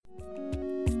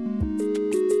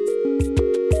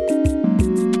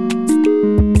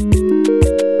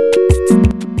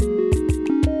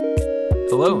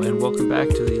and welcome back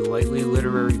to the Lightly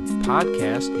Literary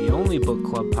Podcast, the only book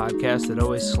club podcast that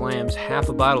always slams half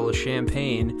a bottle of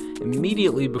champagne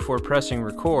immediately before pressing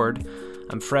record.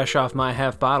 I'm fresh off my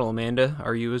half bottle, Amanda.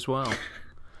 Are you as well?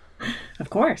 Of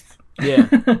course. Yeah,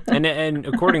 and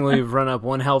accordingly, we've run up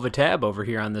one hell of a tab over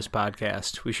here on this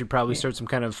podcast. We should probably start some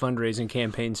kind of fundraising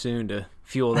campaign soon to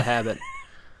fuel the habit.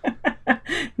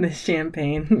 The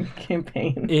champagne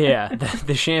campaign. Yeah,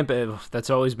 the champagne,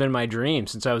 that's always been my dream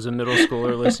since I was a middle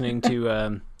schooler listening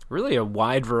to really a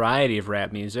wide variety of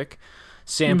rap music,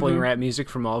 sampling rap music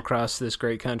from all across this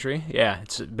great country. Yeah,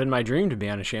 it's been my dream to be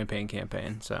on a champagne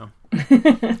campaign, so.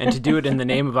 And to do it in the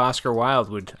name of Oscar Wilde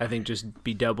would, I think, just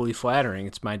be doubly flattering.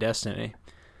 It's my destiny.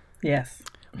 Yes.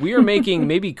 We are making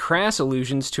maybe crass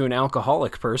allusions to an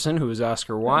alcoholic person who is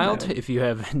Oscar Wilde. If you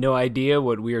have no idea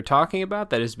what we are talking about,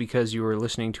 that is because you are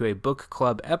listening to a book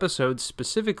club episode,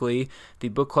 specifically the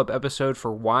book club episode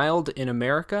for Wilde in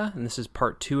America, and this is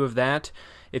part 2 of that.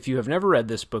 If you have never read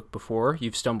this book before,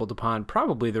 you've stumbled upon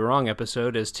probably the wrong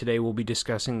episode, as today we'll be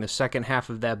discussing the second half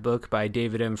of that book by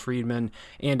David M. Friedman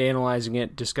and analyzing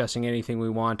it, discussing anything we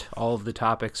want. All of the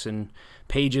topics and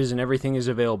pages and everything is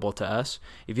available to us.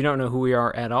 If you don't know who we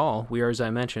are at all, we are, as I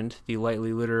mentioned, the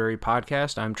Lightly Literary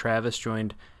Podcast. I'm Travis,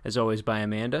 joined as always by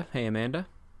Amanda. Hey, Amanda.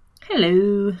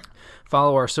 Hello.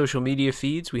 Follow our social media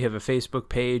feeds. We have a Facebook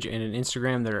page and an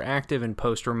Instagram that are active and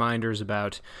post reminders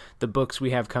about the books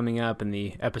we have coming up and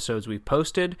the episodes we've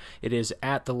posted. It is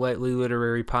at the Lightly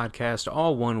Literary Podcast,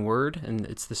 all one word, and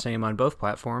it's the same on both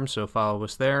platforms, so follow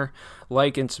us there.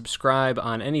 Like and subscribe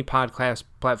on any podcast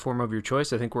platform of your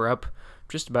choice. I think we're up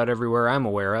just about everywhere I'm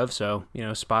aware of, so,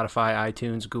 Spotify,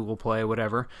 iTunes, Google Play,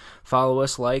 whatever. Follow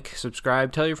us, like,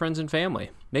 subscribe, tell your friends and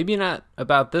family. Maybe not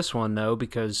about this one, though,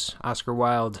 because Oscar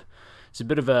Wilde is a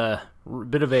bit of a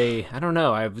I don't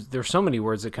know, there's so many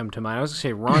words that come to mind. I was going to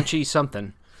say raunchy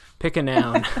something. Pick a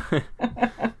noun.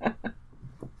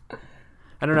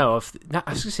 I don't know, I was going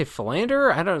to say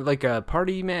philanderer? I don't, like a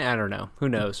party man? I don't know. Who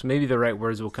knows? Maybe the right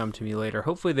words will come to me later.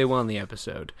 Hopefully they will in the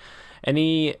episode.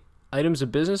 Any items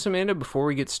of business, Amanda, before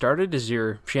we get started? Is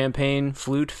your champagne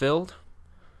flute filled?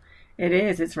 It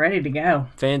is. It's ready to go.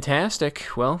 Fantastic.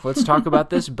 Well, let's talk about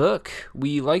this book.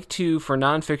 We like to, for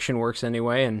nonfiction works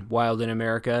anyway, and Wilde in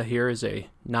America here is a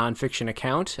nonfiction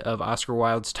account of Oscar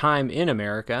Wilde's time in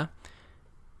America.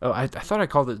 Oh, I thought I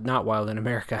called it not Wilde in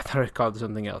America. I thought I called it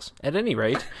something else. At any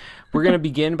rate, we're going to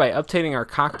begin by updating our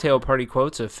cocktail party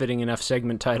quotes, a fitting enough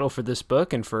segment title for this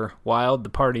book and for Wilde, the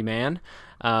party man.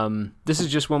 This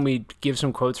is just when we give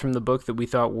some quotes from the book that we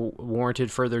thought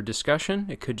warranted further discussion.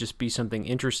 It could just be something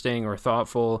interesting or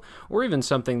thoughtful, or even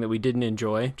something that we didn't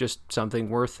enjoy, just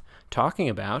something worth talking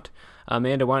about.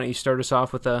 Amanda, why don't you start us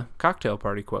off with a cocktail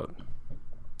party quote?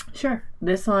 Sure.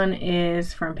 This one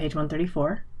is from page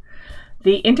 134.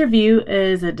 The interview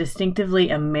is a distinctively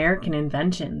American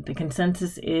invention. The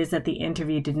consensus is that the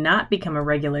interview did not become a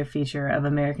regular feature of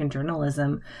American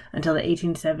journalism until the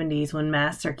 1870s, when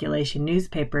mass circulation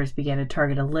newspapers began to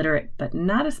target a literate but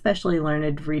not especially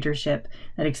learned readership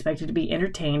that expected to be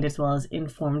entertained as well as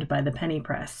informed by the penny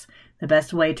press. The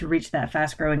best way to reach that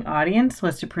fast-growing audience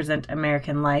was to present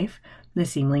American life, the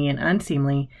seemly and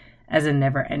unseemly, as a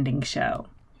never-ending show.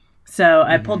 So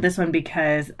I pulled this one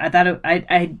because I thought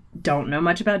I don't know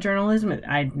much about journalism.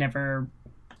 I'd never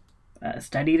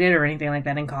studied it or anything like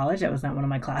that in college. That was not one of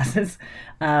my classes.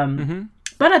 But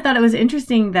I thought it was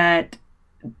interesting that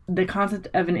the concept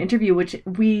of an interview, which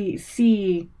we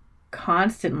see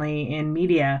constantly in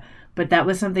media, but that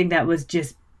was something that was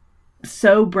just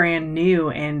so brand new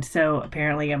and so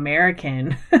apparently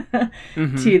American to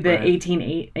the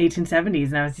 1870s.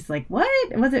 And I was just like, what?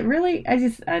 Was it really? I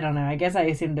don't know. I guess I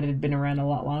assumed that it had been around a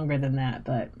lot longer than that,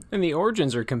 but. And the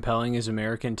origins are compelling as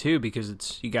American too,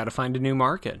 because you got to find a new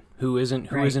market. Who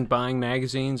isn't buying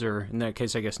magazines, or in that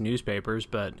case, I guess newspapers,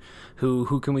 but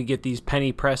who can we get these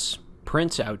penny press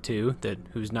prints out to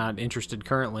who's not interested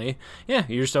currently? Yeah.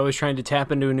 You're just always trying to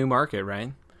tap into a new market,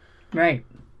 right? Right.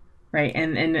 Right,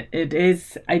 and it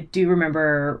is, I do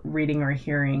remember reading or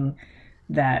hearing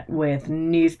that with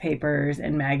newspapers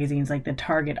and magazines, like the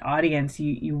target audience,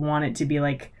 you want it to be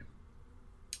like,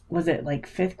 was it like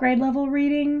 5th grade level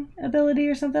reading ability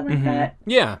or something like that?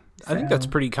 Yeah, so. I think that's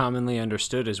pretty commonly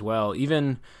understood as well.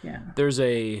 Even there's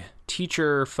a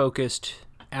teacher-focused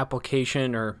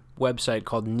application or website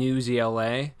called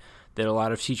Newsela that a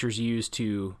lot of teachers use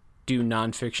to do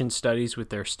nonfiction studies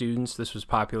with their students. This was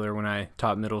popular when I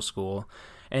taught middle school.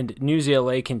 And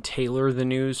Newsela can tailor the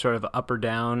news sort of up or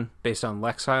down based on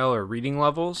lexile or reading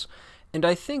levels. And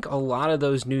I think a lot of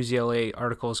those Newsela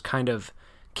articles kind of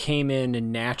came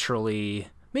in naturally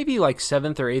maybe like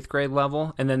 7th or 8th grade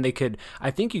level. And then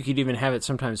I think you could even have it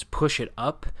sometimes push it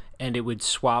up, and it would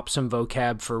swap some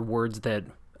vocab for words that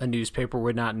a newspaper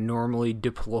would not normally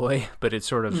deploy, but it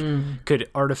sort of could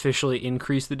artificially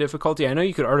increase the difficulty. I know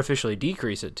you could artificially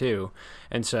decrease it too.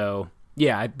 And so,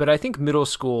 yeah, but I think middle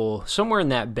school, somewhere in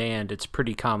that band, it's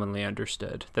pretty commonly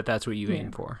understood that that's what you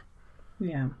aim for.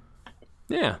 Yeah.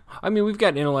 Yeah. I mean, we've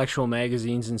got intellectual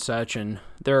magazines and such, and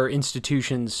there are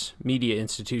institutions, media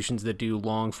institutions, that do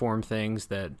long-form things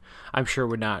that I'm sure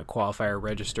would not qualify or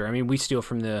register. I mean, we steal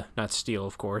from not steal,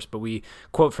 of course, but we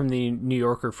quote from the New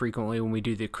Yorker frequently when we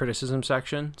do the criticism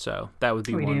section, so that would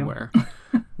be one where,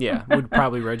 yeah, would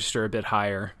probably register a bit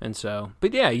higher. And so,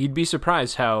 but yeah, you'd be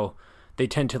surprised how they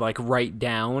tend to like write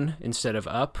down instead of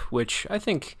up, which I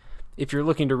think if you're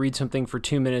looking to read something for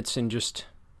 2 minutes and just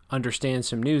understand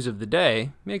some news of the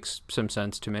day, makes some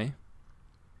sense to me.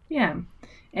 Yeah.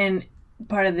 And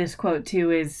part of this quote, too,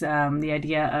 is the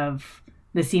idea of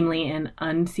the seemly and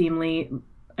unseemly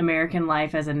American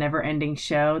life as a never-ending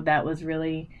show. That was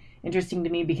really interesting to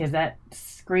me because that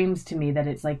screams to me that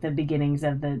it's like the beginnings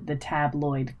of the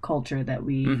tabloid culture that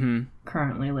we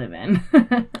currently live in.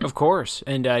 Of course.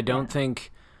 And I don't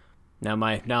think... Now,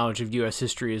 my knowledge of U.S.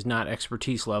 history is not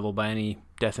expertise level by any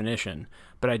definition,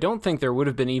 but I don't think there would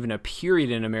have been even a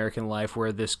period in American life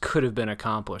where this could have been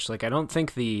accomplished. Like, I don't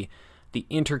think the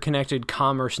interconnected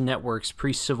commerce networks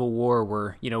pre-Civil War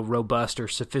were, robust or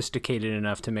sophisticated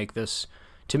enough to make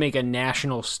a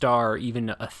national star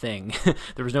even a thing.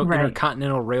 There was no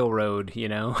intercontinental railroad,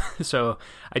 So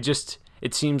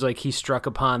it seems like he struck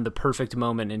upon the perfect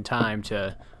moment in time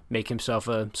to make himself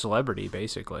a celebrity,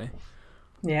 basically.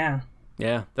 Yeah.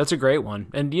 Yeah, that's a great one.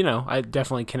 And, it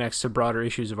definitely connects to broader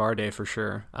issues of our day for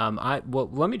sure.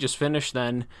 Let me just finish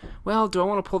then. Well, do I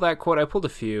want to pull that quote? I pulled a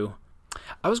few.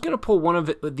 I was going to pull one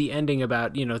of the ending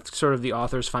about, sort of the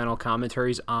author's final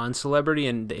commentaries on celebrity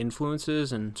and the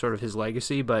influences and sort of his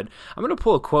legacy. But I'm going to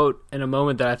pull a quote in a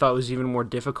moment that I thought was even more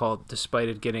difficult despite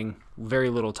it getting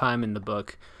very little time in the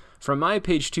book. From my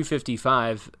page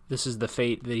 255, this is the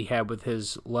fate that he had with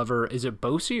his lover. Is it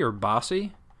Bosie or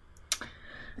Bossy?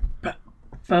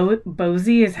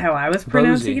 Bosie is how I was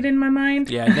pronouncing it in my mind.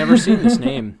 Yeah, I'd never seen this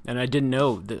name, and I didn't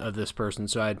know of this person,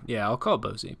 so I'll call it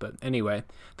Bosie. But anyway,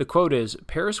 the quote is,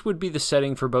 "Paris would be the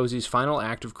setting for Bosie's final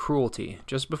act of cruelty.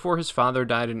 Just before his father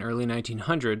died in early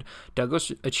 1900,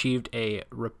 Douglas achieved a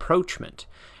rapprochement.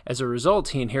 As a result,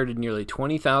 he inherited nearly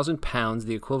 £20,000,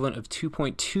 the equivalent of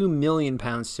 £2.2 million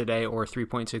today, or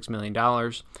 $3.6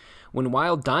 million. When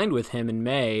Wilde dined with him in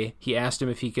May, he asked him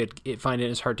if he could find it in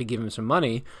his heart to give him some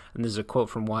money. And this is a quote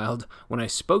from Wilde. When I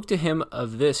spoke to him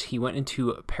of this, he went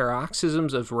into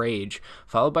paroxysms of rage,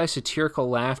 followed by satirical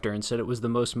laughter, and said it was the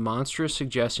most monstrous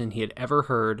suggestion he had ever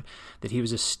heard, that he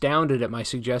was astounded at my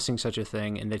suggesting such a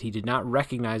thing, and that he did not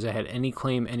recognize I had any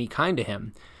claim any kind to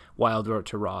him," Wilde wrote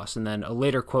to Ross. And then a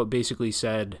later quote basically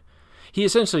said... He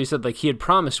essentially said, he had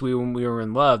promised me when we were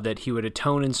in love that he would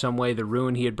atone in some way the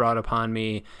ruin he had brought upon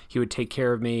me. He would take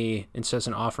care of me,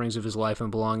 incessant offerings of his life and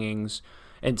belongings.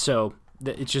 And so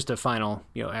it's just a final,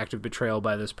 act of betrayal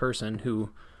by this person who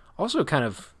also kind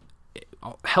of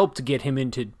helped get him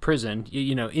into prison,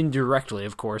 indirectly,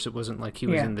 of course. It wasn't like he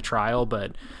was in the trial,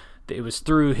 but it was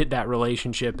through that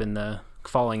relationship and the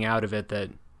falling out of it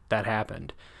that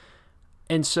happened.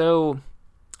 And so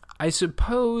I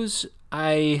suppose...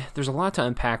 there's a lot to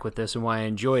unpack with this and why I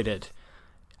enjoyed it.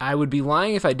 I would be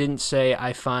lying if I didn't say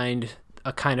I find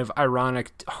a kind of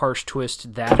ironic, harsh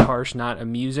twist that harsh not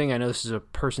amusing. I know this is a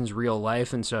person's real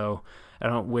life, and so I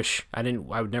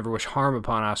would never wish harm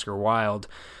upon Oscar Wilde.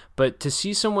 But to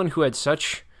see someone who had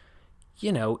such,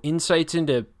 insights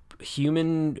into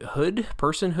humanhood,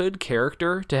 personhood,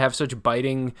 character, to have such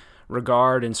biting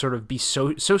regard and sort of be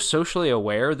so socially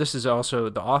aware. This is also,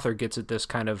 the author gets at this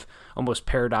kind of almost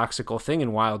paradoxical thing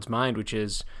in Wilde's mind, which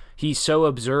is he so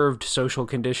observed social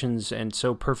conditions and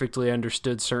so perfectly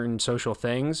understood certain social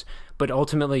things, but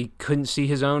ultimately couldn't see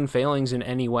his own failings in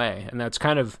any way. And that's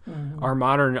kind of our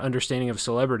modern understanding of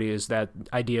celebrity, is that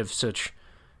idea of such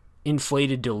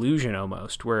inflated delusion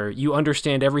almost, where you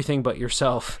understand everything but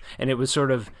yourself. And it was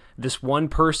sort of this one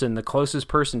person, the closest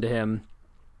person to him,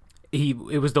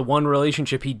 it was the one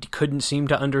relationship he couldn't seem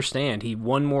to understand. He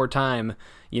one more time,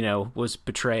 was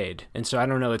betrayed. And so I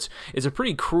don't know, it's a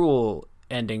pretty cruel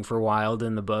ending for Wilde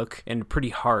in the book and pretty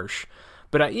harsh.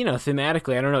 But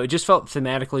thematically, I don't know, it just felt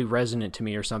thematically resonant to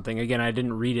me or something. Again, I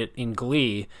didn't read it in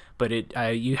glee, but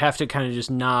you have to kind of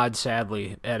just nod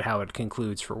sadly at how it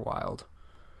concludes for Wilde.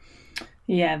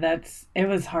 Yeah, it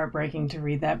was heartbreaking to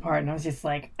read that part, and I was just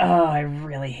like, oh, I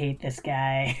really hate this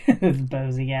guy, this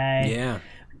Bosie guy. Yeah.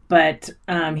 But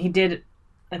he did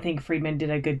I think Friedman did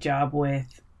a good job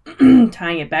with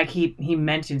tying it back. He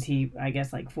mentions, I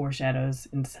guess, like foreshadows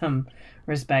in some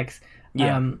respects.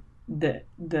 Yeah.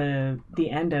 The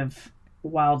end of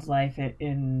Wilde's life,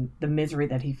 in the misery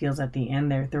that he feels at the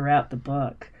end there throughout the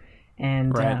book.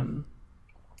 And Right.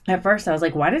 At first I was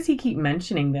like, why does he keep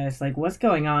mentioning this? Like, what's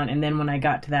going on? And then when I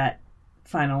got to that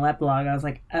final epilogue, I was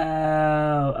like,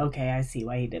 oh, okay, I see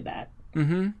why he did that.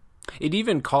 Mm-hmm. It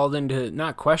even called into,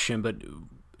 not question, but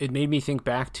it made me think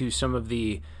back to some of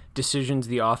the decisions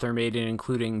the author made in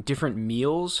including different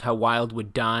meals, how Wilde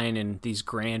would dine in these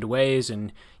grand ways,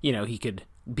 and, he could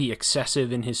be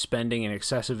excessive in his spending and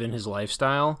excessive in his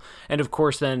lifestyle. And of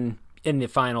course, then in the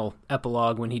final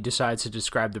epilogue, when he decides to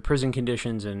describe the prison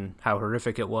conditions and how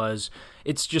horrific it was,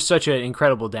 it's just such an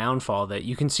incredible downfall that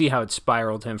you can see how it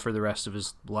spiraled him for the rest of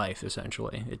his life,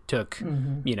 essentially. It took,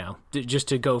 just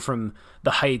to go from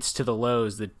the heights to the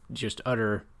lows, the just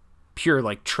utter, pure,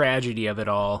 like, tragedy of it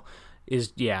all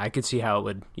is, I could see how it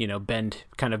would,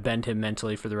 bend him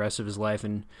mentally for the rest of his life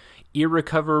and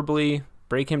irrecoverably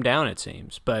break him down, it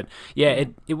seems. But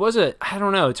it was I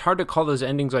don't know, it's hard to call those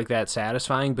endings like that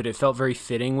satisfying, but it felt very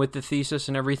fitting with the thesis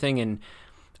and everything. And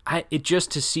it just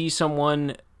to see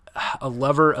someone, a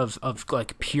lover of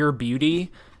like pure beauty,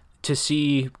 to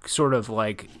see sort of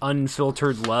like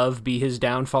unfiltered love be his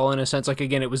downfall in a sense. Like,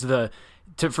 again, it was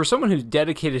for someone who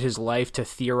dedicated his life to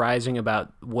theorizing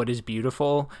about what is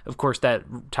beautiful, of course that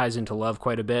ties into love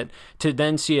quite a bit, to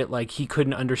then see it like he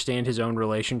couldn't understand his own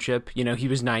relationship. He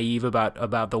was naive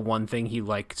about the one thing he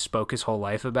like spoke his whole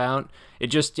life about. It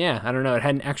just, I don't know, it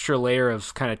had an extra layer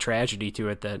of kind of tragedy to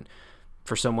it that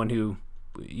for someone who,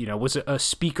 was a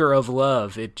speaker of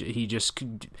love, he just,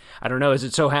 I don't know, as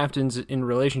it so happens in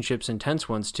relationships, intense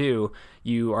ones too,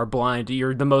 you're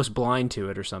the most blind to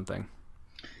it or something.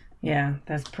 Yeah,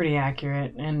 that's pretty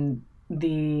accurate. And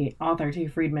the author, too,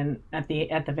 Friedman, at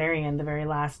the very end, the very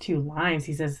last two lines,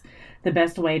 he says, the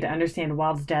best way to understand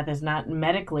Wilde's death is not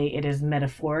medically, it is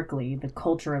metaphorically. The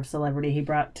culture of celebrity he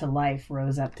brought to life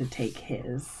rose up to take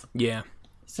his. Yeah.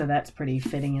 So that's pretty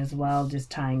fitting as well,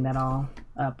 just tying that all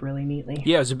up really neatly.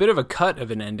 Yeah, it was a bit of a cut of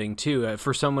an ending, too,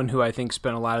 for someone who I think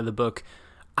spent a lot of the book,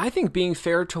 I think, being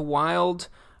fair to Wilde.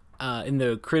 In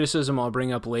the criticism I'll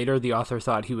bring up later, the author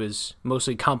thought he was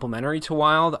mostly complimentary to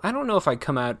Wilde. I don't know if I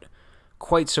come out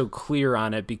quite so clear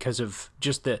on it because of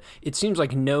just it seems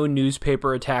like no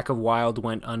newspaper attack of Wilde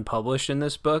went unpublished in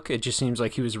this book. It just seems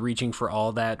like he was reaching for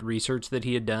all that research that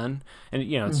he had done. And,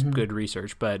 it's good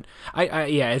research, but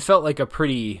it felt like a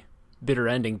pretty bitter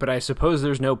ending, but I suppose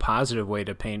there's no positive way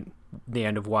to paint the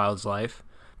end of Wilde's life.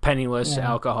 Penniless,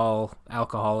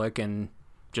 alcoholic, and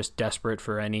just desperate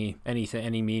for any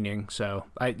meaning. So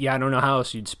I don't know how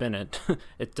else you'd spin it.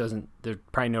 There's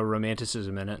probably no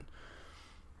romanticism in it.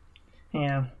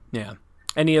 Yeah.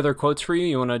 Any other quotes for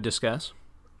you want to discuss?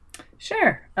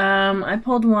 Sure. I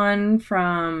pulled one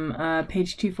from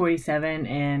page 247,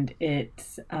 and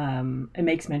it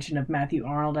makes mention of Matthew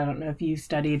Arnold. I don't know if you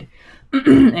studied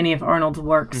any of Arnold's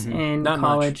works in Not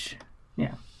college.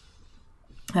 Much.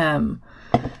 Yeah.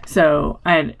 So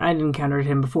I'd encountered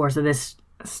him before, so this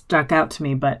stuck out to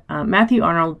me, but Matthew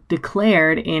Arnold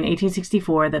declared in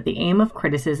 1864 that the aim of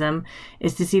criticism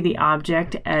is to see the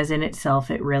object as in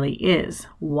itself it really is.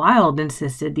 Wilde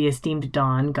insisted the esteemed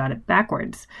Don got it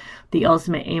backwards. The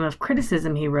ultimate aim of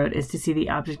criticism, he wrote, is to see the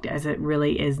object as it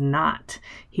really is not.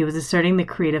 He was asserting the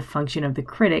creative function of the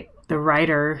critic, the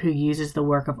writer who uses the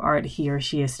work of art he or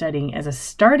she is studying as a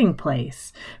starting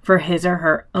place for his or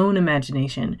her own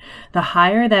imagination. The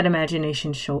higher that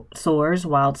imagination soars,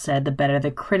 Wilde said, the better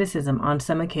the criticism. On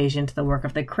some occasions, the work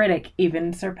of the critic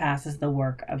even surpasses the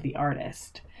work of the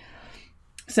artist.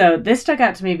 So this stuck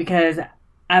out to me because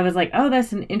I was like, oh,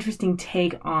 that's an interesting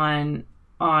take on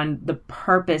the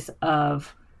purpose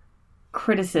of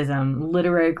criticism,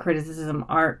 literary criticism,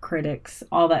 art critics,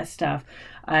 all that stuff.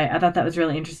 I thought that was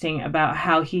really interesting about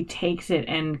how he takes it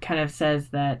and kind of says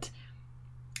that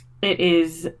it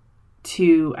is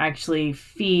to actually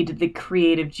feed the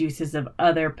creative juices of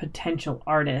other potential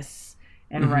artists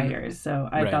and writers. So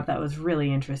I thought that was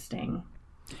really interesting.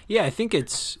 Yeah, I think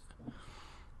this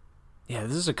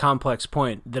is a complex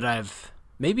point that I've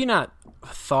maybe not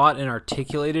thought and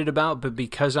articulated about, but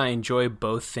because I enjoy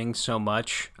both things so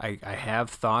much, I have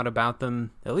thought about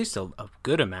them at least a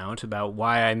good amount, about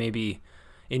why I maybe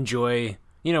enjoy,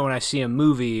 when I see a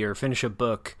movie or finish a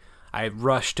book, I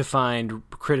rush to find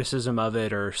criticism of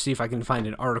it or see if I can find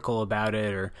an article about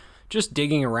it or just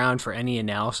digging around for any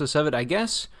analysis of it. I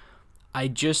guess I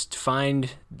just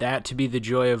find that to be the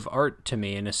joy of art to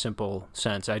me in a simple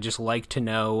sense. I just like to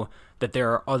know that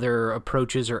there are other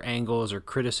approaches or angles or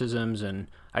criticisms, and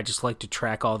I just like to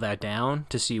track all that down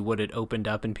to see what it opened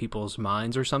up in people's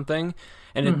minds or something.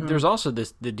 And there's also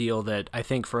the deal that I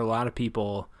think for a lot of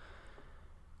people,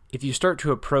 if you start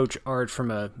to approach art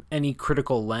from any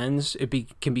critical lens,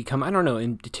 it can become, I don't know,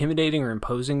 intimidating or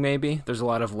imposing maybe. There's a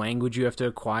lot of language you have to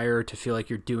acquire to feel like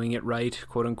you're doing it right,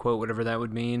 quote unquote, whatever that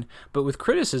would mean. But with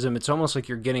criticism, it's almost like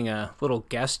you're getting a little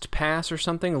guest pass or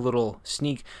something, a little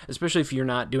sneak, especially if you're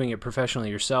not doing it professionally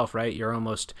yourself, right?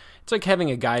 It's like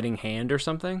having a guiding hand or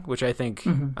something, which I think,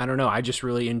 I don't know, I just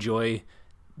really enjoy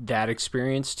that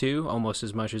experience too, almost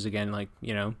as much as, again, like,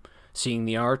 seeing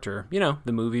the art or,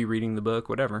 the movie, reading the book,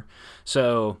 whatever.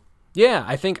 So, yeah,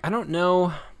 I don't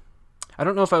know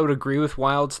if I would agree with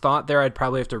Wilde's thought there. I'd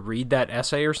probably have to read that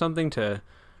essay or something to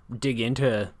dig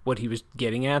into what he was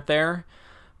getting at there.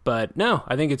 But no,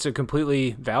 I think it's a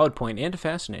completely valid point and a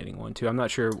fascinating one too. I'm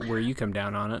not sure where you come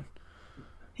down on it.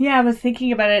 Yeah, I was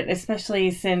thinking about it,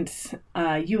 especially since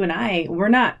you and I, we're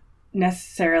not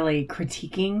necessarily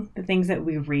critiquing the things that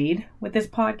we read with this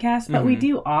podcast, but we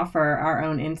do offer our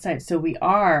own insights. So we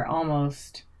are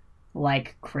almost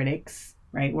like critics,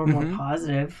 right? We're more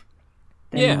positive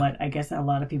than what I guess a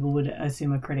lot of people would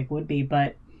assume a critic would be.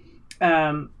 But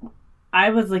I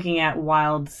was looking at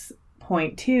Wilde's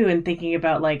point too and thinking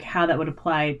about like how that would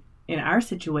apply in our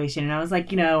situation. And I was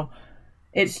like,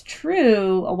 it's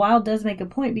true. Wilde does make a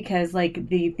point because like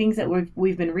the things that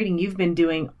we've been reading, you've been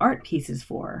doing art pieces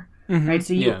for. Right,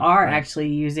 so you are actually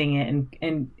using it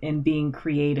and being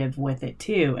creative with it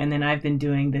too. And then I've been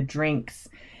doing the drinks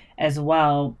as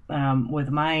well with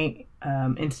my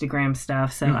Instagram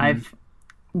stuff. So I've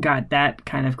got that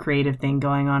kind of creative thing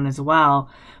going on as well.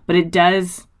 But it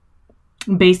does,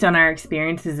 based on our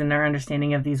experiences and our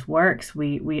understanding of these works,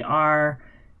 we are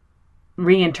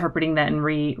reinterpreting that and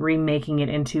remaking it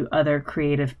into other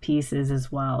creative pieces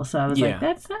as well. So I was like,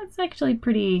 that's actually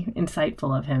pretty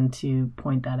insightful of him to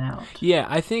point that out. Yeah,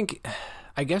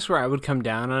 I guess where I would come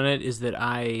down on it is that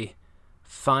I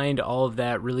find all of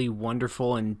that really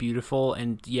wonderful and beautiful,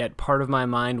 and yet part of my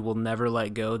mind will never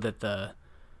let go that the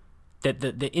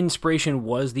inspiration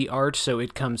was the art, so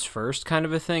it comes first kind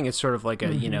of a thing. It's sort of like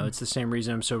it's the same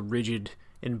reason I'm so rigid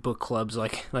in book clubs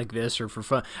like this or for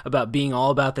fun about being all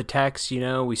about the text.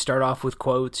 We start off with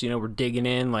quotes, we're digging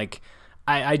in, like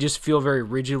I just feel very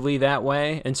rigidly that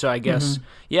way. And so I guess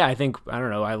I think, I don't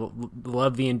know, I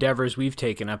love the endeavors we've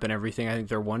taken up and everything. I think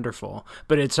they're wonderful,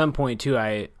 but at some point too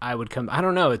I would come, I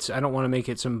don't know, I don't want to make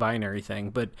it some binary thing,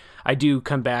 but I do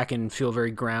come back and feel very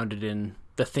grounded in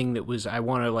the thing that was, I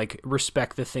want to like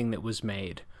respect the thing that was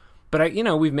made. But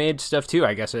we've made stuff too,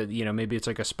 I guess, maybe it's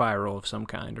like a spiral of some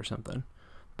kind or something.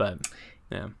 But,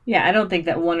 yeah, I don't think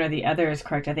that one or the other is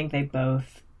correct. I think they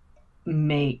both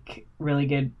make really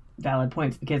good, valid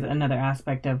points, because another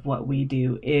aspect of what we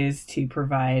do is to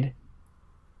provide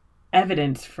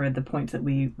evidence for the points that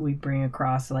we bring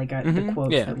across, like the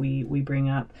quotes that we bring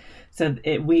up. So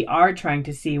we are trying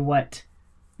to see what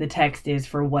the text is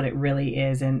for what it really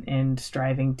is, and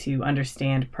striving to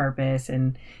understand purpose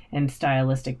and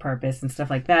stylistic purpose and stuff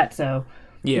like that. So,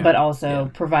 but also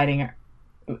providing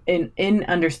in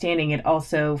understanding it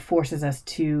also forces us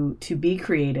to be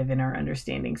creative in our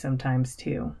understanding sometimes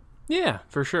too. Yeah,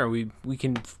 for sure. We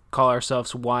can call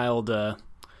ourselves wild. I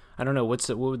don't know what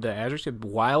would the adjective?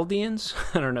 Wildians?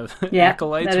 I don't know.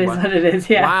 Acolytes. That is what it is.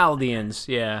 Yeah. Wildians.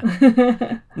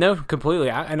 Yeah. No, completely.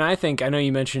 I think I know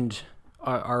you mentioned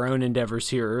our own endeavors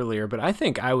here earlier, but I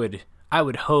think I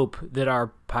would hope that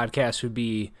our podcast would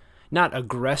be not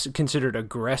considered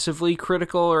aggressively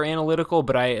critical or analytical,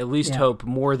 but I at least hope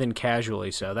more than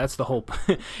casually so. That's the whole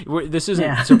this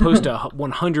isn't supposed to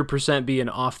 100% be an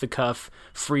off-the-cuff,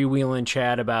 freewheeling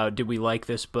chat about did we like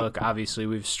this book. Obviously,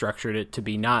 we've structured it to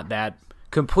be not that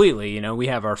completely. We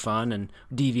have our fun and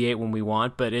deviate when we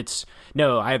want, but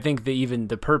I think that even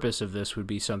the purpose of this would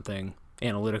be something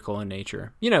analytical in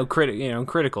nature,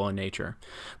 critical in nature.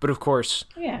 But of course,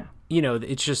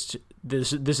 it's just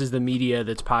this is the media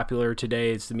that's popular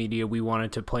today. It's the media we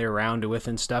wanted to play around with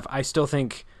and stuff. I still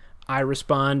think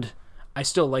I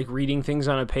still like reading things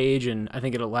on a page, and I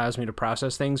think it allows me to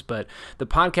process things, but the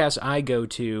podcasts I go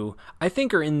to, I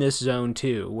think, are in this zone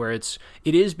too, where it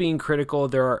is being critical.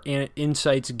 There are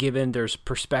insights given, there's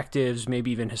perspectives, maybe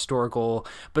even historical,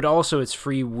 but also it's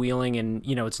freewheeling, and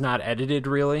it's not edited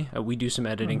really. We do some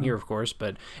editing here, of course,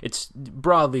 but it's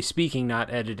broadly speaking not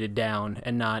edited down,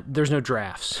 and there's no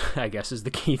drafts, I guess is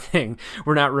the key thing.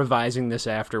 We're not revising this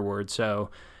afterwards,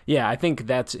 so Yeah, I think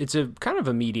it's a kind of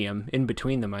a medium in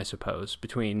between them, I suppose,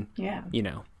 between,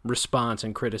 response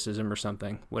and criticism or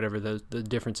something, whatever the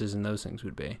differences in those things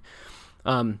would be.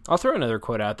 I'll throw another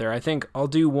quote out there. I think I'll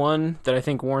do one that I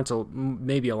think warrants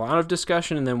maybe a lot of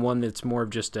discussion, and then one that's more of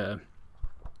just a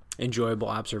enjoyable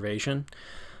observation.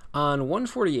 On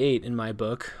 148 in my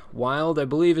book, Wilde, I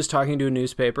believe, is talking to a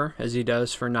newspaper, as he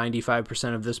does for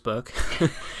 95% of this book.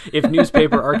 If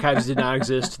newspaper archives did not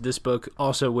exist, this book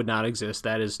also would not exist.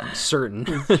 That is certain.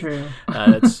 It's true.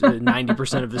 That's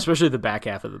 90% of especially the back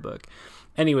half of the book.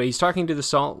 Anyway, he's talking to the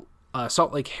Salt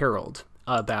Lake Herald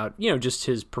about, just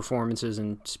his performances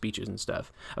and speeches and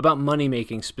stuff. About money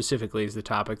making specifically is the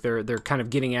topic. They're kind of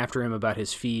getting after him about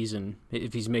his fees and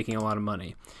if he's making a lot of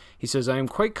money. He says, I am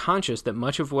quite conscious that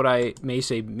much of what I may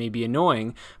say may be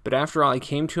annoying, but after all, I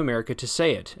came to America to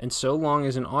say it, and so long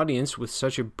as an audience with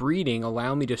such a breeding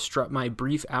allow me to strut my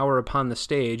brief hour upon the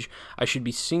stage, I should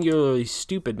be singularly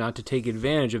stupid not to take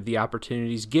advantage of the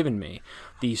opportunities given me.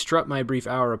 The strut my brief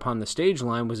hour upon the stage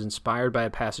line was inspired by a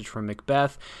passage from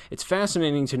Macbeth. It's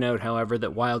fascinating to note, however,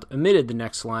 that Wilde omitted the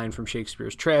next line from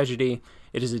Shakespeare's tragedy.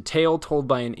 It is a tale told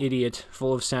by an idiot,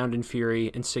 full of sound and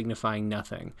fury, and signifying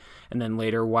nothing. And then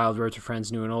later, Wilde wrote to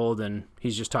friends new and old, and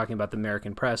he's just talking about the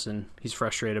American press, and he's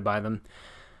frustrated by them.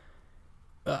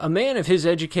 A man of his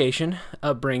education,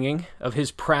 upbringing, of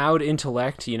his proud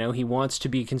intellect, he wants to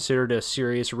be considered a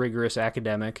serious, rigorous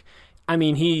academic. I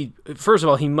mean, first of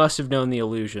all, he must have known the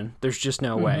illusion. There's just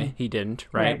no way he didn't,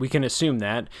 right? We can assume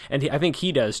that. And I think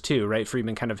he does too, right?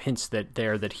 Friedman kind of hints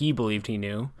that he believed he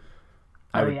knew.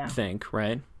 I would think,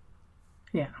 right?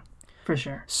 Yeah, for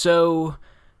sure. So,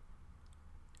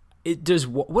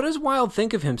 what does Wilde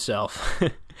think of himself?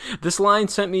 This line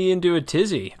sent me into a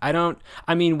tizzy.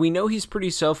 We know he's pretty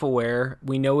self-aware.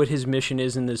 We know what his mission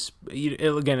is in this.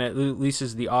 Again, at least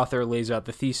as the author lays out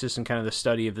the thesis and kind of the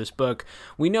study of this book,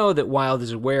 we know that Wilde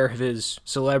is aware of his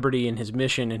celebrity and his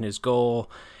mission and his goal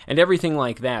and everything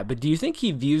like that. But do you think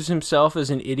he views himself as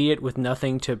an idiot with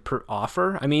nothing to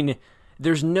offer? I mean,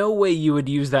 there's no way you would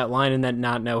use that line and then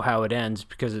not know how it ends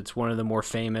because it's one of the more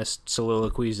famous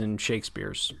soliloquies in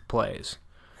Shakespeare's plays.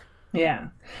 Yeah.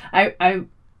 I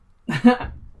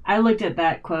looked at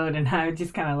that quote and I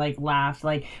just kind of laughed.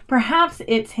 Perhaps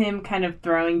it's him kind of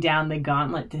throwing down the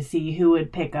gauntlet to see who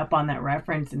would pick up on that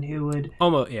reference and who would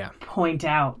point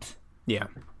out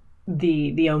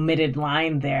the omitted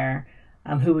line there,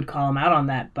 who would call him out on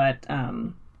that. But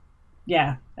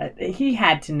he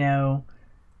had to know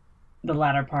the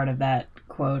latter part of that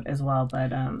quote as well.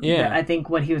 But I think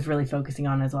what he was really focusing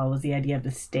on as well was the idea of the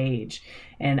stage.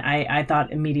 And I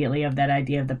thought immediately of that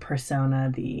idea of the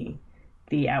persona, the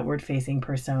outward facing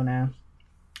persona.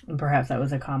 And perhaps that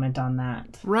was a comment on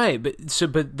that. Right,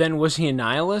 but then was he a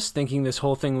nihilist, thinking this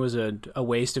whole thing was a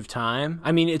waste of time?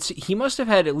 I mean, he must have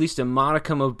had at least a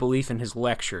modicum of belief in his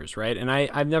lectures, right? And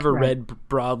I've never read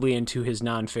broadly into his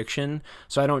nonfiction,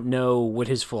 so I don't know what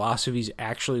his philosophies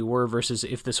actually were versus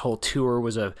if this whole tour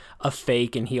was a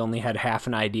fake and he only had half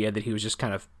an idea that he was just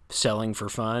kind of selling for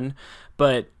fun.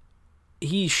 But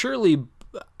he surely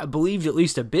believed at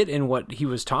least a bit in what he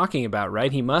was talking about,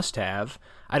 right? He must have.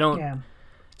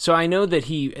 So I know that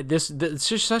it's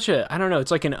just such a, I don't know,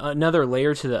 it's like another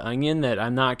layer to the onion that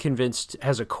I'm not convinced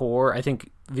has a core. I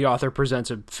think the author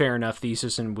presents a fair enough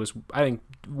thesis and was, I think,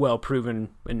 well proven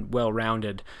and well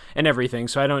rounded and everything.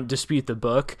 So I don't dispute the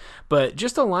book, but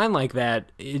just a line like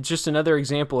that, it's just another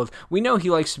example of, we know he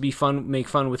likes to make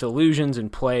fun with illusions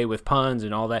and play with puns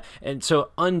and all that. And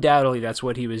so undoubtedly that's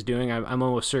what he was doing. I'm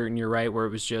almost certain you're right, where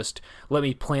it was just, let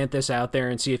me plant this out there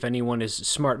and see if anyone is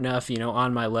smart enough,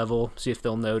 on my level, see if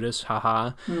they'll notice,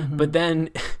 haha. But then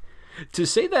to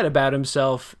say that about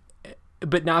himself,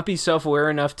 but not be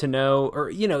self-aware enough to know, or,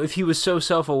 if he was so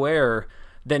self-aware,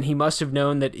 then he must have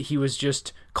known that he was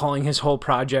just calling his whole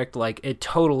project like a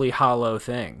totally hollow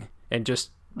thing and just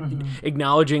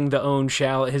acknowledging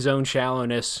his own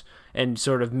shallowness and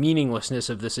sort of meaninglessness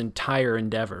of this entire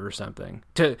endeavor or something,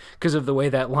 because of the way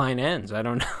that line ends. I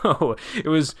don't know.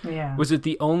 Was it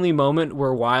the only moment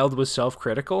where Wilde was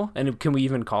self-critical? And can we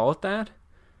even call it that?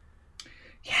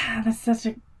 Yeah, that's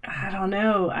I don't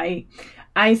know.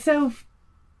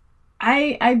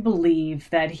 I believe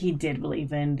that he did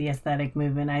believe in the aesthetic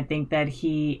movement. I think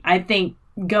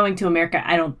going to America,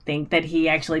 I don't think that he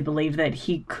actually believed that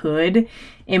he could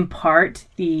impart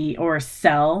or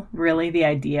sell really the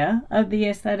idea of the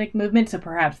aesthetic movement. So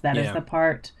perhaps that is the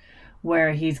part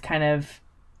where he's kind of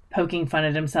poking fun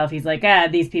at himself. He's like,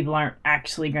 these people aren't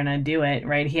actually going to do it,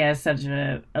 right? He has such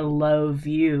a low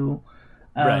view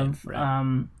of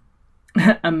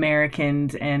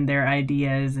Americans and their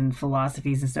ideas and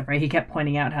philosophies and stuff, right? He kept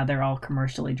pointing out how they're all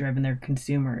commercially driven, they're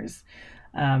consumers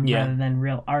rather than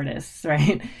real artists,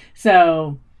 right?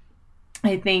 So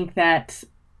I think that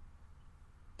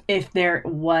if there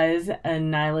was a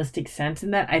nihilistic sense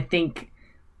in that, I think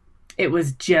it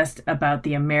was just about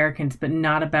the Americans, but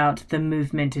not about the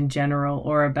movement in general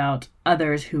or about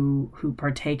others who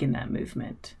partake in that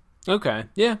movement. Okay.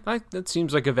 Yeah, that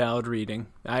seems like a valid reading.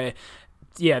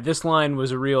 This line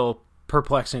was a real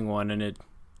perplexing one, and it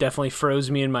definitely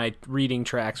froze me in my reading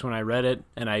tracks when I read it,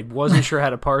 and I wasn't sure how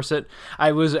to parse it.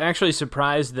 I was actually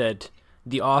surprised that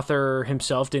the author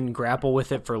himself didn't grapple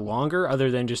with it for longer,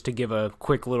 other than just to give a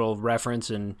quick little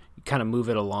reference and kind of move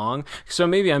it along. So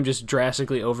maybe I'm just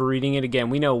drastically overreading it.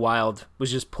 Again, we know Wilde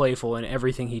was just playful in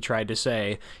everything he tried to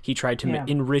say. He tried to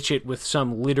enrich it with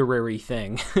some literary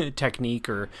thing, technique,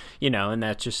 or, and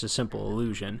that's just a simple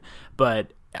illusion.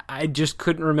 But I just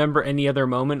couldn't remember any other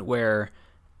moment where,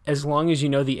 as long as you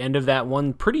know the end of that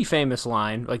one pretty famous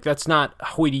line, like that's not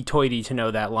hoity-toity to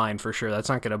know that line for sure. That's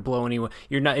not going to blow anyone.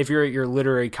 If you're at your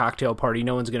literary cocktail party,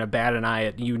 no one's going to bat an eye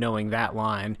at you knowing that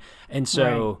line. And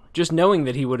so just knowing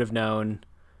that he would have known,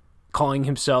 calling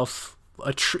himself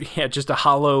just a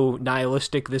hollow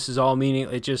nihilistic, this is all meaning,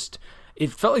 it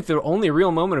felt like the only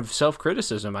real moment of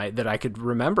self-criticism that I could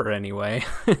remember anyway.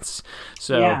 It's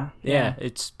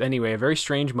anyway, a very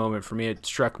strange moment for me. It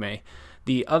struck me.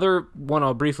 The other one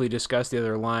I'll briefly discuss, the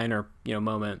other line or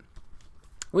moment,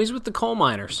 was with the coal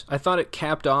miners. I thought it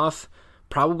capped off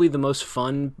probably the most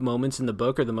fun moments in the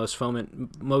book, or the most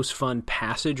fun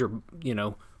passage or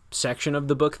section of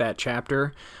the book, that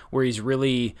chapter where he's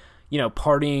really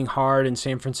partying hard in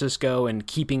San Francisco and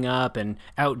keeping up and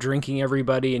out drinking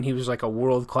everybody. And he was like a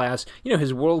world-class,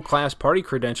 his world-class party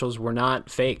credentials were not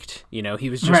faked. He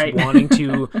was just wanting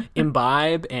to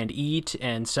imbibe and eat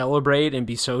and celebrate and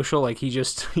be social. Like he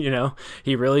just,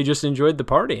 he really just enjoyed the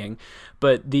partying.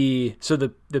 But the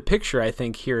picture, I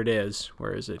think, here it is.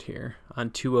 Where is it here? On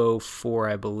 204,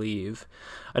 I believe.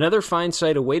 Another fine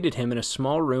sight awaited him in a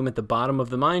small room at the bottom of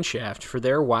the mine shaft, for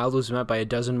there Wilde was met by a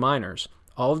dozen miners.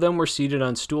 All of them were seated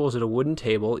on stools at a wooden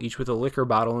table, each with a liquor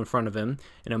bottle in front of him,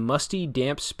 in a musty,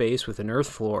 damp space with an earth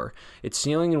floor, its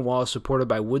ceiling and walls supported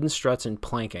by wooden struts and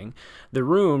planking. The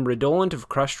room, redolent of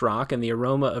crushed rock and the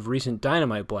aroma of recent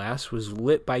dynamite blasts, was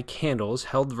lit by candles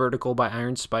held vertical by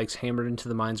iron spikes hammered into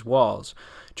the mine's walls.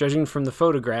 Judging from the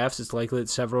photographs, it's likely that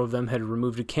several of them had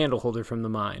removed a candle holder from the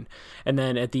mine. And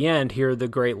then at the end, here the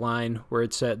great line where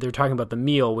it's they're talking about the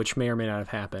meal, which may or may not have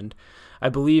happened. I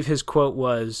believe his quote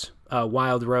was,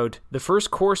 Wilde wrote, "The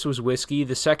first course was whiskey,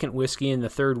 the second whiskey, and the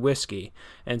third whiskey."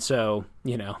 And so,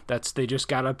 they just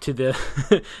got up to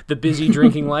the the busy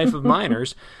drinking life of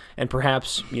miners. And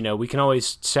perhaps, we can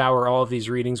always sour all of these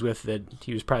readings with that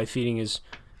he was probably feeding his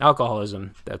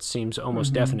alcoholism. That seems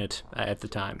almost definite at the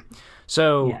time.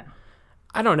 So,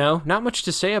 I don't know, not much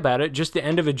to say about it. Just the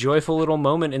end of a joyful little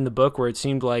moment in the book where it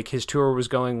seemed like his tour was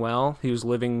going well. He was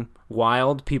living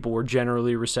wild. People were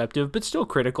generally receptive, but still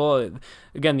critical.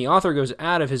 Again, the author goes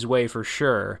out of his way for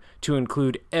sure to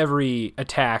include every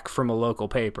attack from a local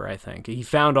paper, I think. He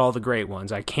found all the great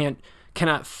ones. I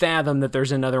cannot fathom that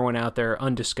there's another one out there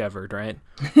undiscovered, right?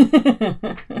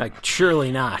 Like,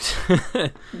 surely not.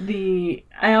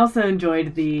 I also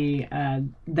enjoyed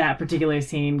that particular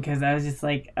scene because I was just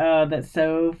like, oh, that's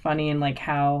so funny, and like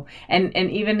how and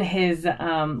even his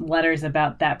letters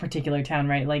about that particular town,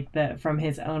 right? Like from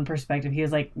his own perspective, he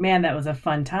was like, man, that was a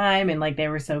fun time, and like they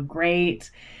were so great,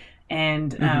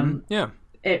 and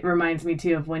it reminds me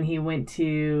too of when he went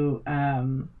to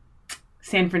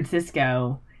San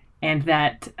Francisco. And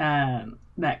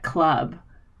that club,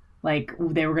 like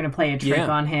they were going to play a trick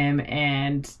on him,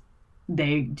 and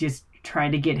they just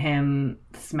tried to get him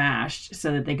smashed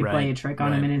so that they could play a trick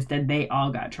on him, and instead they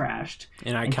all got trashed.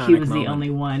 And he was the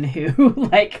only one who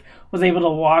like was able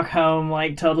to walk home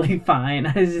like totally fine.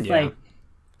 I was just like,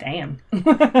 damn.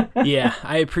 Yeah,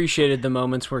 I appreciated the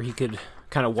moments where he could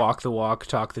kind of walk the walk,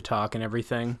 talk the talk, and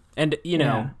everything. And,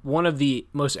 one of the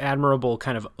most admirable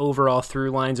kind of overall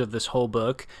through lines of this whole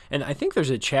book, and I think there's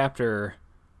a chapter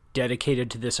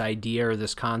dedicated to this idea or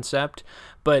this concept,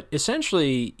 but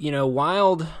essentially,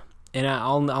 Wilde, and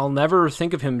I'll never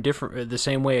think of him the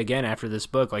same way again after this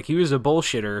book. Like, he was a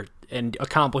bullshitter and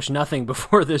accomplished nothing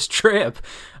before this trip,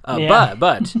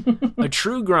 but a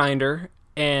true grinder,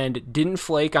 and didn't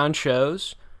flake on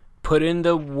shows, put in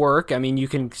the work. I mean, you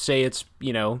can say it's,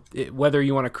 whether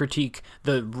you want to critique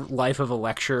the life of a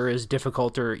lecturer as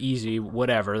difficult or easy,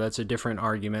 whatever, that's a different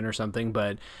argument or something.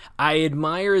 But I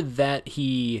admire that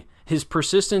he his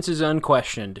persistence is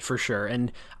unquestioned for sure.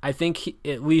 And I think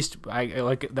at least I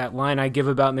like that line I give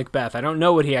about Macbeth. I don't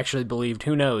know what he actually believed.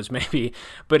 Who knows? Maybe.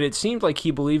 But it seemed like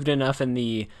he believed enough in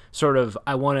the sort of,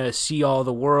 I want to see all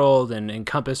the world and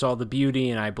encompass all the beauty,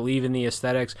 and I believe in the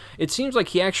aesthetics. It seems like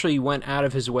he actually went out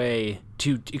of his way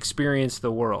to experience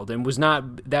the world, and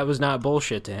that was not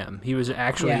bullshit to him. He was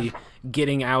actually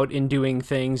getting out and doing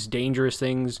things, dangerous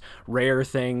things, rare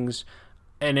things.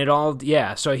 And it all,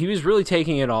 so he was really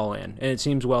taking it all in, and it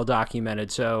seems well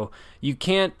documented. So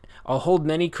I'll hold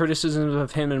many criticisms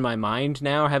of him in my mind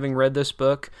now, having read this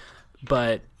book,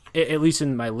 but at least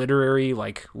in my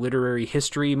literary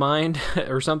history mind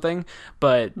or something.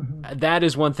 But that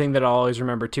is one thing that I'll always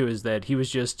remember too, is that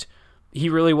he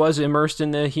really was immersed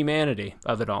in the humanity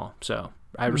of it all. So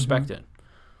I respect it.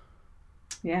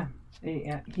 Yeah,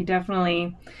 he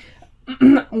definitely...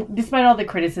 Despite all the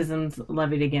criticisms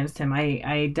levied against him,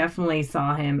 I definitely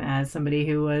saw him as somebody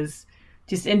who was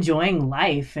just enjoying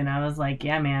life, and I was like,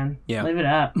 yeah, man, live it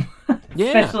up.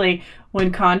 Especially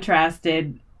when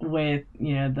contrasted with,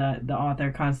 the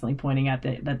author constantly pointing out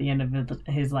that the end of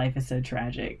his life is so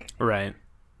tragic. Right.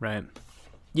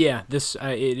 Yeah, this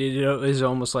it is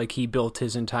almost like he built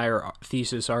his entire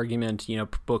thesis argument,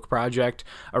 book project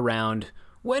around...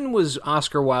 When was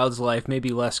Oscar Wilde's life maybe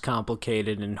less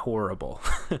complicated and horrible?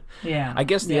 I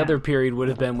guess the other period would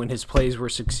have been when his plays were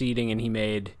succeeding and he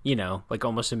made, like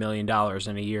almost $1 million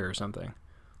in a year or something.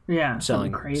 Yeah,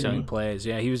 selling plays.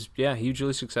 Yeah, he was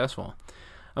hugely successful.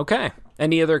 Okay.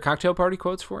 Any other cocktail party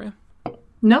quotes for you?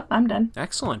 Nope, I'm done.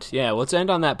 Excellent. Yeah, let's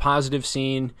end on that positive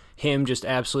scene. Him just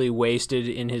absolutely wasted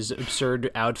in his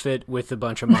absurd outfit with a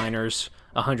bunch of miners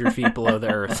 100 feet below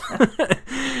the earth.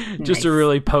 Just a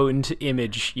really potent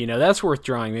image. That's worth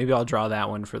drawing. Maybe I'll draw that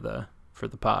one for the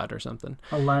pod or something.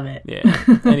 I love it. Yeah.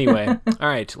 Anyway, all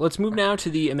right. Let's move now to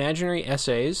the imaginary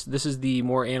essays. This is the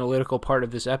more analytical part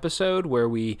of this episode, where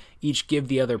we each give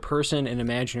the other person an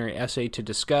imaginary essay to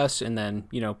discuss and then,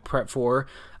 prep for.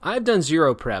 I've done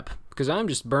zero prep because I'm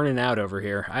just burning out over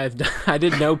here. I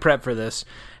did no prep for this,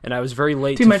 and I was very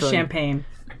late. Too much champagne.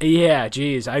 Yeah,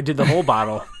 geez, I did the whole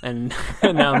bottle, and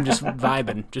now I'm just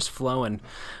vibing, just flowing.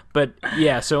 But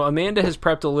yeah, so Amanda has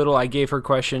prepped a little. I gave her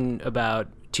question about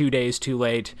 2 days too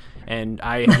late, and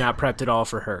I have not prepped at all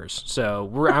for hers. So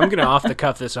I'm going to off the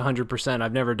cuff this 100%.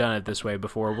 I've never done it this way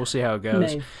before. We'll see how it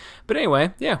goes. Nice. But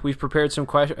anyway, we've prepared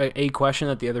a question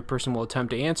that the other person will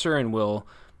attempt to answer, and we'll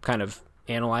kind of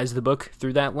analyze the book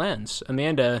through that lens.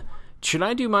 Amanda, should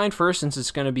I do mine first since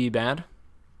it's going to be bad?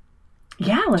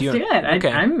 Yeah, let's do it.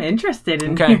 Okay. I'm interested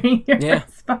in hearing your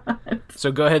response.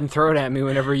 So go ahead and throw it at me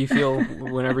whenever you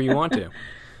want to.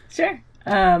 Sure.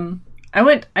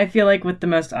 I feel like with the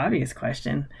most obvious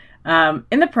question.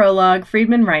 In the prologue,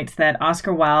 Friedman writes that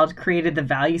Oscar Wilde created the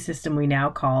value system we now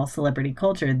call celebrity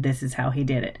culture. This is how he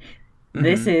did it. Mm-hmm.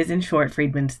 This is, in short,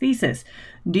 Friedman's thesis.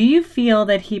 Do you feel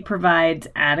that he provides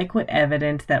adequate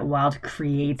evidence that Wilde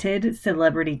created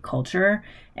celebrity culture?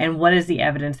 And what is the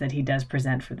evidence that he does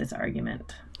present for this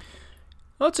argument?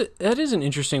 Well, that is an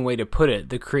interesting way to put it,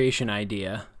 the creation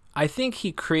idea. I think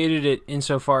he created it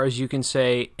insofar as you can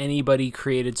say anybody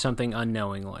created something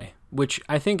unknowingly, which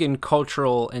I think in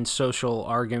cultural and social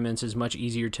arguments is much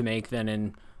easier to make than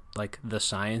in like the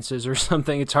sciences or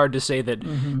something. It's hard to say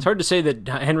that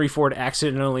Henry Ford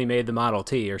accidentally made the Model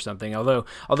T or something. Although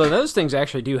those things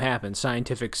actually do happen,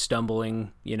 scientific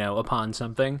stumbling, upon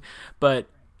something. But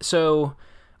so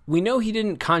we know he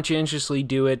didn't conscientiously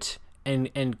do it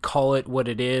and call it what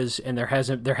it is, and there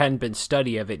hadn't been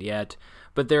study of it yet.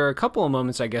 But there are a couple of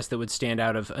moments, I guess, that would stand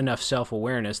out of enough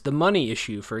self-awareness. The money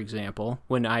issue, for example,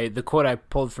 when the quote I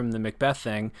pulled from the Macbeth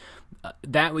thing,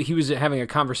 that he was having a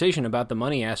conversation about the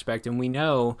money aspect, and we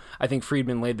know, I think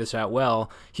Friedman laid this out well,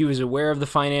 he was aware of the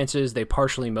finances, they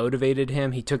partially motivated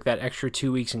him, he took that extra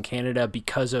 2 weeks in Canada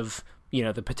because of,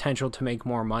 the potential to make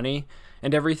more money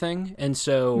and everything, and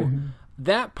so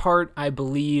that part, I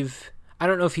believe, I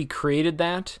don't know if he created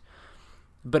that,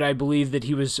 but I believe that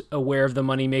he was aware of the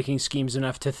money-making schemes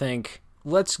enough to think,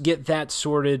 let's get that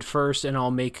sorted first and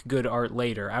I'll make good art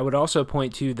later. I would also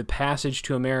point to the passage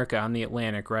to America on the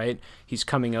Atlantic, right? He's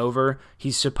coming over.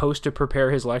 He's supposed to prepare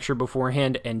his lecture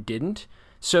beforehand and didn't.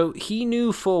 So he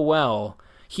knew full well.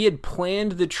 He had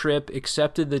planned the trip,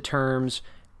 accepted the terms,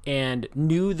 and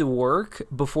knew the work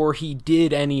before he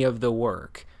did any of the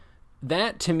work.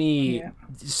 That, to me,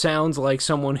 sounds like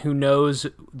someone who knows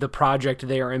the project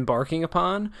they are embarking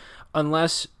upon,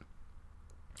 unless,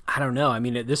 I don't know, I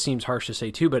mean, this seems harsh to say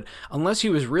too, but unless he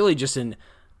was really just an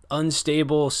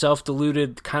unstable,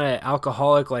 self-deluded kind of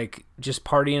alcoholic, like just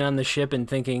partying on the ship and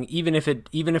thinking even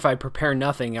if I prepare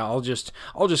nothing, I'll just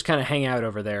kind of hang out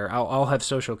over there. I'll have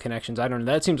social connections. I don't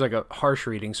know. That seems like a harsh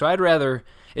reading. So I'd rather,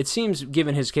 it seems,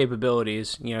 given his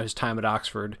capabilities, his time at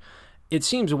Oxford, it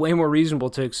seems way more reasonable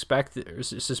to suspect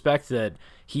that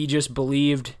he just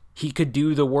believed he could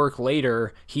do the work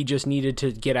later. He just needed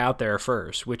to get out there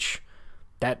first, which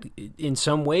that in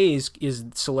some ways is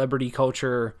celebrity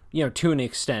culture, to an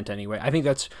extent anyway. I think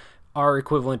that's our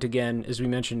equivalent, again, as we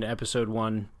mentioned in episode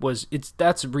 1,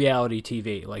 that's reality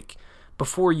TV. Like,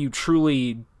 before you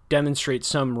truly demonstrate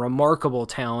some remarkable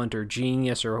talent or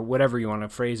genius or whatever you want to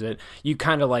phrase it, you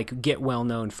kind of like get well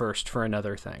known first for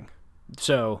another thing.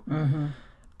 So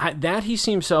that he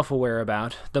seems self-aware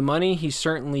about. The money he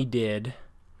certainly did.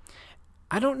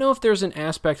 I don't know if there's an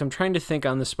aspect, I'm trying to think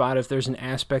on the spot, if there's an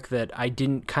aspect that I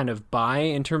didn't kind of buy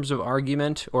in terms of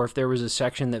argument, or if there was a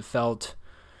section that felt,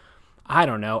 I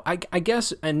don't know. I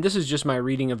guess, and this is just my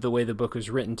reading of the way the book was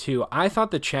written too, I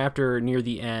thought the chapter near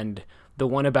the end, the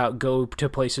one about go to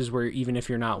places where even if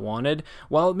you're not wanted,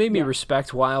 while it made me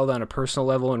respect Wilde on a personal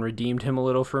level and redeemed him a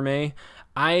little for me,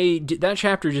 that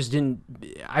chapter just didn't,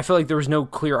 I felt like there was no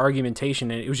clear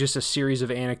argumentation, and it was just a series of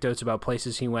anecdotes about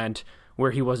places he went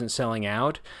where he wasn't selling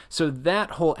out. So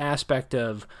that whole aspect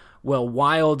of, well,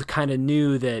 Wilde kind of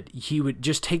knew that he would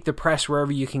just take the press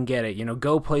wherever you can get it,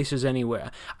 go places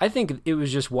anywhere. I think it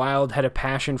was just Wilde had a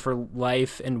passion for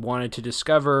life and wanted to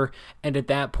discover, and at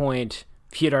that point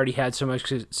he had already had so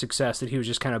much success that he was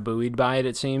just kind of buoyed by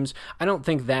it seems. I don't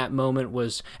think that moment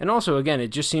was, and also again, it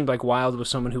just seemed like Wilde was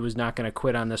someone who was not going to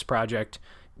quit on this project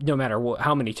no matter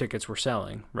how many tickets were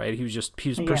selling, right? He was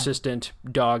persistent,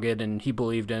 dogged, and he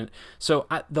believed in it. So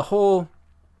the whole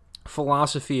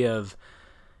philosophy of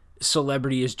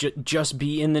celebrity is just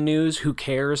be in the news. Who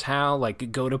cares how?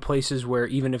 Like, go to places where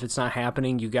even if it's not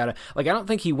happening, you gotta, like, I don't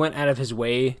think he went out of his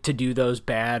way to do those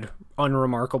bad,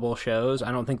 unremarkable shows.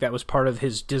 I don't think that was part of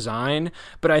his design,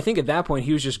 but I think at that point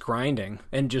he was just grinding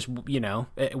and just,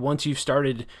 once you've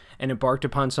started and embarked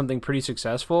upon something pretty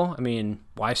successful, I mean,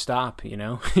 why stop?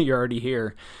 You're already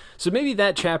here. So maybe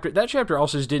that chapter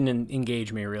also just didn't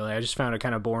engage me really. I just found it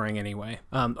kind of boring anyway.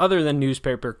 Other than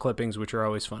newspaper clippings, which are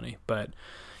always funny, but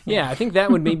yeah, I think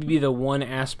that would maybe be the one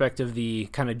aspect of the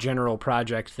kind of general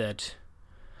project that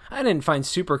I didn't find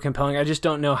super compelling. I just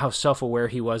don't know how self-aware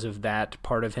he was of that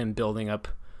part of him building up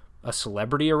a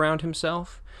celebrity around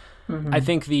himself. I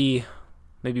think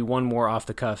maybe one more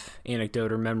off-the-cuff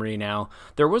anecdote or memory now.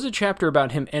 There was a chapter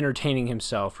about him entertaining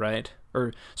himself, right?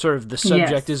 Or sort of the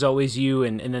subject is always you,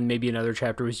 and then maybe another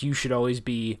chapter was you should always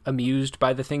be amused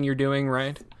by the thing you're doing,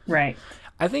 right? Right.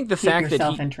 I think the fact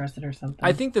that interested or something.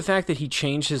 I think the fact that he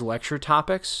changed his lecture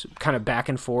topics kind of back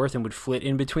and forth and would flit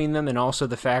in between them, and also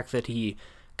the fact that he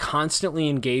constantly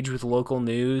engaged with local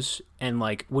news and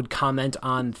like would comment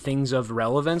on things of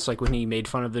relevance, like when he made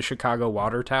fun of the Chicago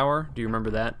water tower. Do you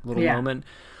remember that little moment?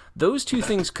 Those two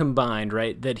things combined,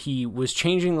 right? That he was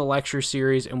changing the lecture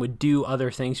series and would do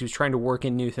other things. He was trying to work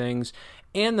in new things,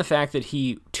 and the fact that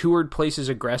he toured places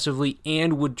aggressively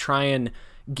and would try and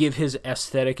give his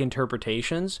aesthetic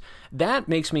interpretations, that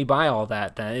makes me buy all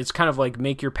that. Then it's kind of like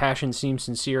make your passion seem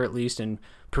sincere at least and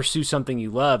pursue something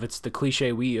you love. It's the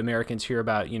cliche we Americans hear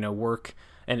about, work,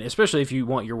 and especially if you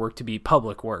want your work to be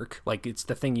public work, like it's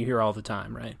the thing you hear all the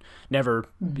time, right? Never,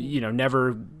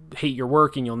 never hate your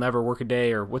work and you'll never work a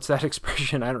day, or what's that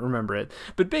expression? I don't remember it,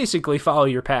 but basically follow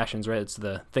your passions, right? It's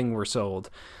the thing we're sold.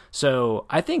 So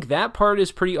I think that part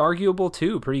is pretty arguable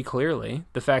too, pretty clearly.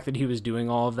 The fact that he was doing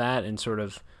all of that and sort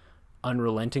of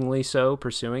unrelentingly so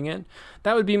pursuing it.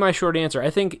 That would be my short answer. I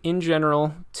think in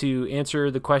general, to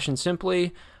answer the question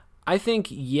simply, I think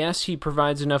yes, he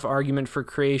provides enough argument for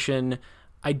creation.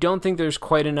 I don't think there's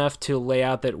quite enough to lay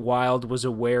out that Wilde was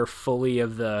aware fully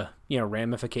of the,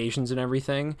 ramifications and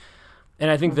everything.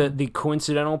 And I think that the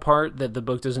coincidental part that the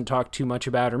book doesn't talk too much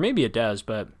about, or maybe it does,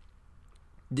 but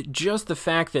just the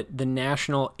fact that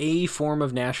a form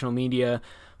of national media,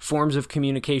 forms of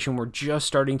communication were just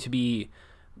starting to be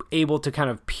able to kind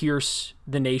of pierce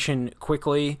the nation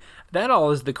quickly, that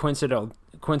all is the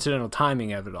coincidental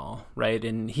timing of it all, right?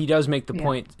 And he does make the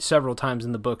point several times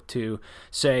in the book to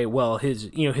say, well,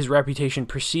 his reputation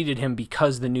preceded him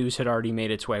because the news had already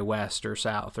made its way west or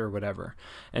south or whatever.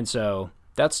 And so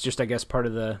that's just, I guess, part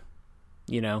of the,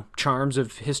 charms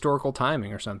of historical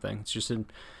timing or something. It's just a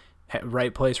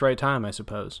right place, right time, I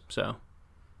suppose. So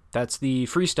that's the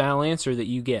freestyle answer that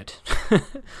you get.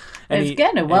 It's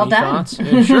good. Well done.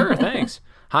 Thoughts? Sure, thanks.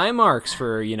 High marks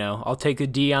for, I'll take a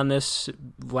D on this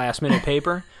last minute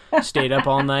paper. Stayed up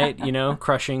all night,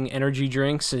 crushing energy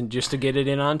drinks and just to get it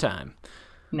in on time.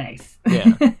 Nice.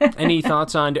 Yeah. Any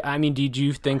thoughts on, I mean, did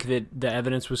you think that the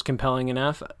evidence was compelling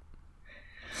enough?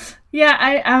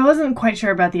 Yeah, I wasn't quite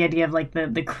sure about the idea of like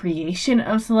the creation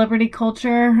of celebrity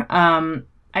culture.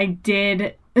 I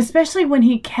did, especially when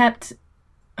he kept,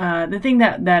 the thing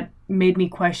that made me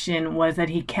question was that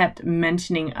he kept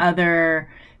mentioning other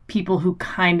people who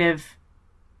kind of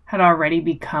had already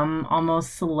become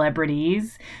almost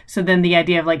celebrities. So then the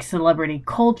idea of like celebrity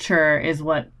culture is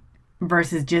what,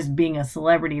 versus just being a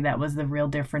celebrity, that was the real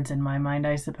difference in my mind,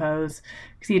 I suppose.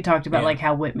 Because he had talked about like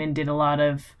how Whitman did a lot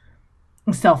of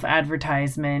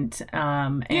self-advertisement,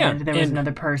 and there was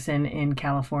another person in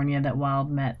California that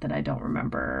Wilde met that I don't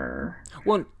remember.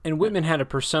 Well, and Whitman had a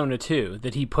persona too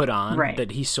that he put on, right,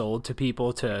 that he sold to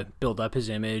people to build up his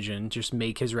image and just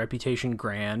make his reputation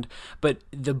grand. But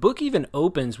the book even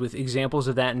opens with examples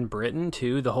of that in Britain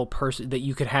too, the whole person, that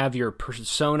you could have your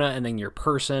persona and then your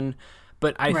person.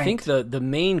 But I think the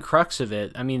main crux of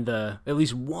it, I mean, at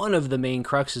least one of the main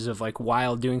cruxes of like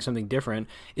Wilde doing something different,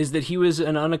 is that he was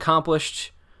an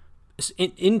unaccomplished.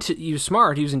 He was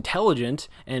smart, he was intelligent,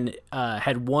 and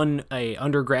had won a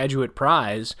undergraduate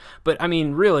prize, but I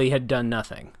mean, really had done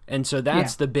nothing. And so that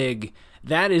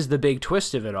is the big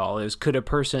twist of it all: is could a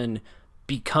person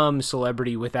become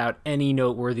celebrity without any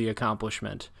noteworthy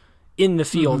accomplishment in the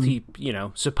field he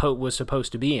was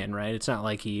supposed to be in? Right? It's not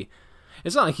like he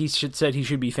said he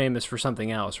should be famous for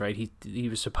something else, right? He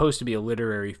was supposed to be a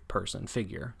literary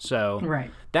figure. So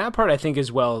that part I think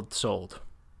is well sold.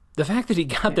 The fact that he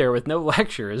got there with no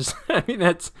lectures, I mean,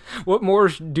 that's, what more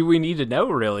do we need to know,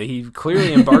 really? He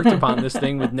clearly embarked upon this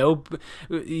thing with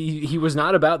he was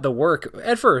not about the work.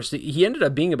 At first, he ended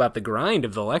up being about the grind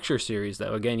of the lecture series,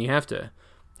 though. Again, you have to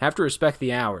respect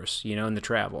the hours, and the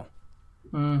travel.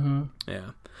 Mm-hmm.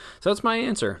 Yeah. So that's my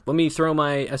answer. Let me throw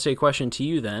my essay question to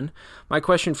you then. My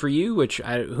question for you, which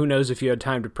who knows if you had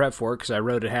time to prep for it because I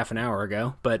wrote it half an hour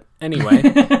ago. But anyway,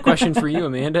 question for you,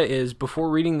 Amanda, is before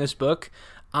reading this book,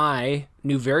 I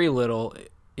knew very little,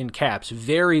 in caps,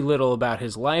 very little about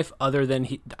his life other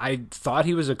than I thought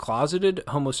he was a closeted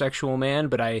homosexual man,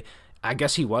 but I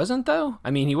guess he wasn't, though. I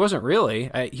mean, he wasn't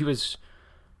really. He was...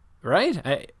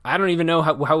 Right? I don't even know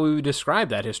how we would describe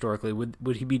that historically.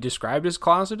 Would he be described as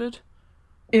closeted?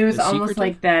 It was almost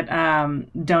like that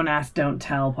don't ask, don't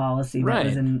tell policy that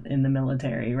was in the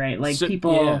military, right? Like, so,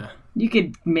 people, you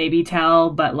could maybe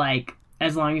tell, but like,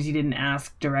 as long as you didn't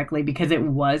ask directly because it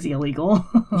was illegal.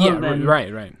 Then,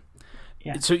 right.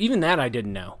 Yeah. So even that I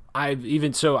didn't know. I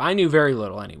knew very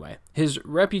little anyway. His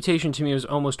reputation to me was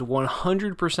almost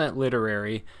 100%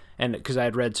 literary, and because I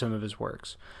had read some of his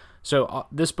works. So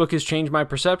this book has changed my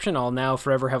perception. I'll now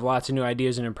forever have lots of new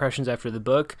ideas and impressions after the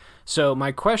book. So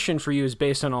my question for you is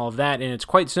based on all of that, and it's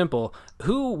quite simple.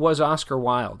 Who was Oscar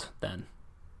Wilde then?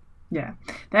 Yeah,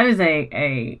 that is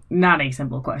a not a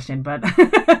simple question, but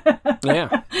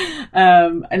yeah.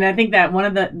 And I think that one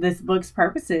of this book's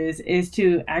purposes is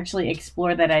to actually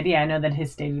explore that idea. I know that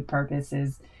his stated purpose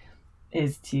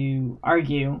is to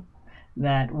argue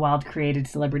that Wilde created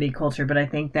celebrity culture, but I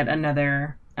think that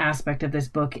another aspect of this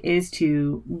book is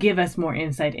to give us more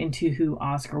insight into who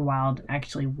Oscar Wilde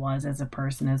actually was as a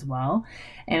person as well.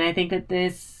 And I think that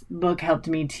this book helped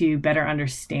me to better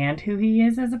understand who he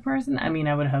is as a person. I mean,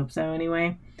 I would hope so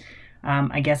anyway.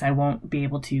 I guess I won't be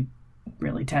able to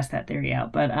really test that theory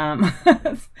out, but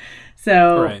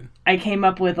so I came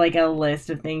up with like a list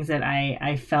of things that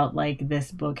I felt like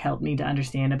this book helped me to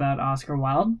understand about Oscar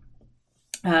Wilde.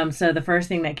 So the first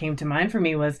thing that came to mind for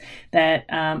me was that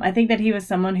I think that he was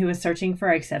someone who was searching for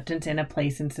acceptance and a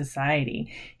place in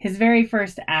society. His very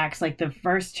first acts, like the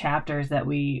first chapters that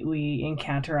we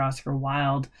encounter Oscar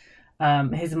Wilde,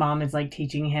 his mom is like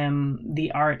teaching him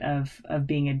the art of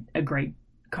being a great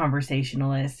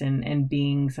conversationalist and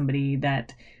being somebody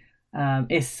that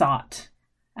is sought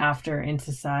after in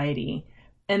society.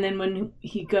 And then when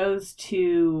he goes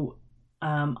to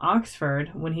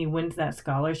Oxford, when he wins that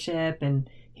scholarship and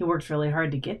he works really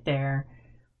hard to get there,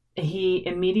 he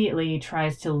immediately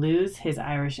tries to lose his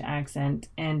Irish accent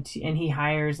and he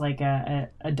hires like a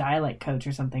dialect coach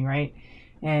or something, right?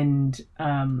 And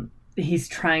he's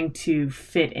trying to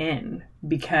fit in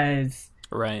because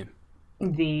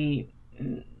the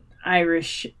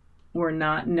Irish were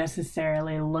not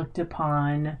necessarily looked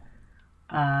upon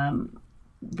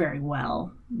very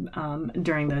well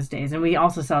during those days. And we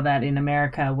also saw that in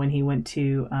America when he went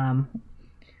to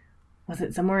was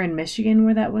it somewhere in Michigan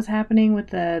where that was happening with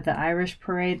the Irish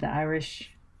parade, the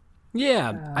Irish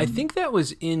I think that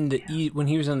was in the when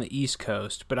he was on the East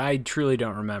Coast, but I truly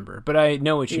don't remember, but I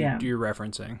know what you're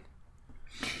referencing.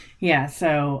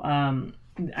 So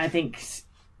I think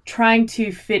trying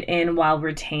to fit in while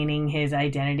retaining his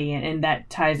identity, and that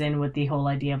ties in with the whole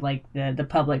idea of like the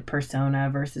public persona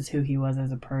versus who he was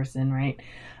as a person, right?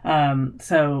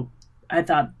 So I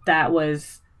thought that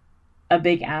was a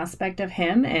big aspect of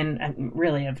him, and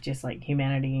really of just like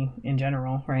humanity in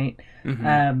general, right?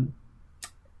 Mm-hmm.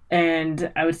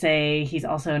 And I would say he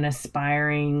was an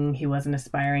aspiring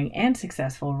and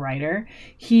successful writer.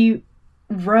 He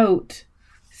wrote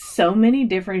so many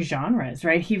different genres,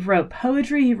 right? He wrote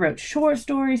poetry, he wrote short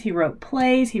stories, he wrote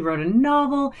plays, he wrote a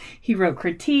novel, he wrote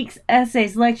critiques,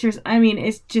 essays, lectures. I mean,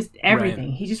 it's just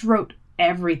everything. Right. He just wrote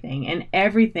everything, and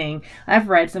everything. I've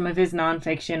read some of his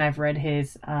nonfiction. I've read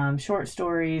his short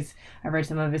stories. I've read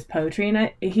some of his poetry,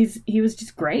 and he was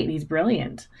just great. He's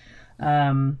brilliant.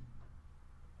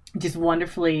 Just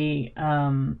wonderfully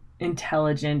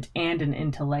intelligent and an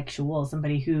intellectual,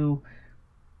 somebody who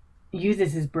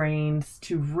uses his brains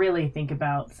to really think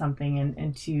about something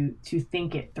and to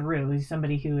think it through. He's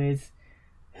somebody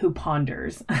who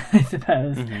ponders, I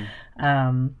suppose,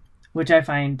 which I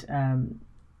find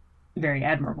very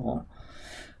admirable.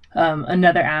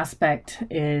 Another aspect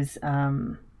is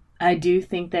I do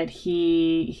think that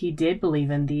he did believe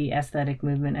in the aesthetic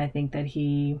movement. I think that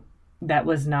that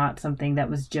was not something that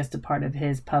was just a part of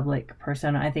his public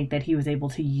persona. I think that he was able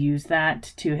to use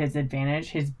that to his advantage,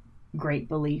 his great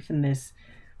belief in this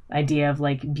idea of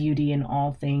like beauty in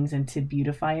all things and to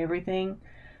beautify everything.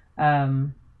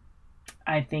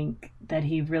 I think that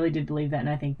he really did believe that, and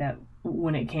I think that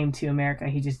when it came to America,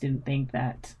 he just didn't think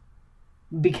that,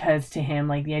 because to him,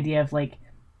 like the idea of like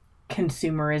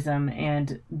consumerism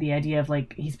and the idea of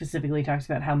like, he specifically talks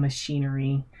about how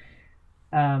machinery,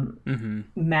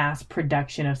 mass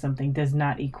production of something does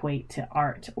not equate to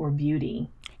art or beauty.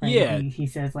 Right? Yeah. He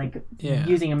says like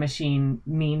using a machine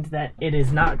means that it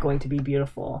is not going to be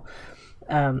beautiful,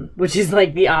 which is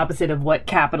like the opposite of what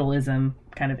capitalism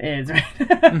kind of is,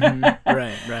 right?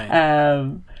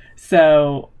 Right.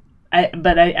 So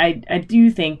I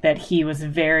do think that he was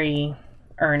very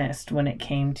earnest when it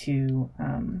came to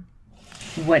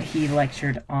what he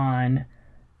lectured on,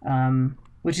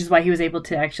 which is why he was able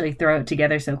to actually throw it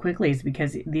together so quickly, is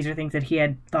because these are things that he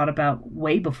had thought about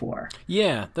way before.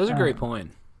 Yeah, that's a great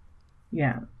point.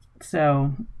 Yeah.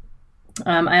 So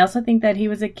I also think that he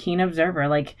was a keen observer.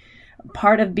 Like,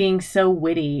 part of being so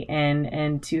witty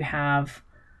and to have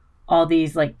all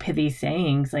these like pithy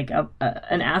sayings, like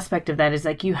an aspect of that is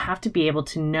like you have to be able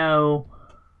to know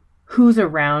who's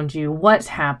around you, what's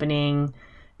happening,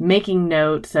 making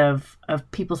notes of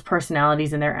people's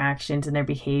personalities and their actions and their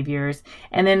behaviors.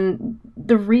 And then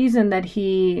the reason that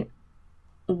he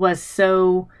was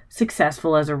so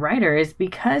successful as a writer is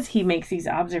because he makes these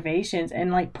observations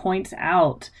and like points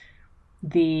out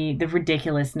the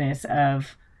ridiculousness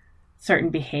of certain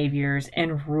behaviors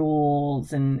and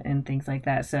rules and things like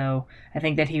that. So I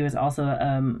think that he was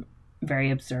also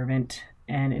very observant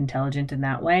and intelligent in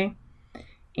that way.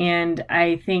 And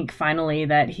I think finally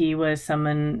that he was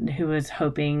someone who was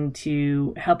hoping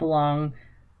to help along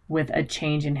with a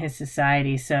change in his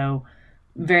society. So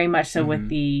very much so with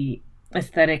the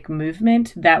aesthetic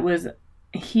movement,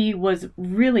 he was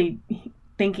really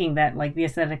thinking that like the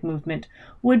aesthetic movement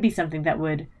would be something that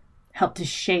would help to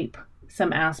shape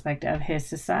some aspect of his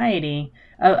society,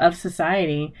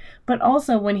 but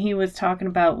also when he was talking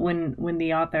about when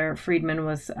the author Friedman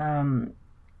was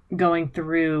going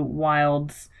through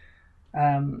Wilde's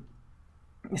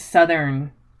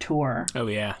Southern tour. Oh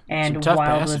yeah, and some tough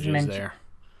Wilde passages was there.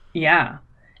 Yeah,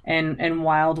 and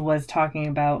Wilde was talking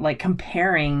about like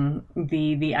comparing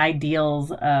the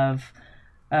ideals of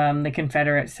the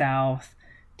Confederate South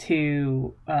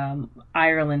to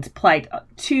Ireland's plight.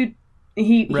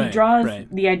 He draws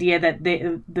the idea that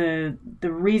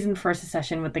the reason for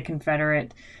secession with the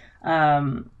Confederate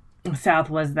South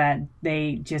was that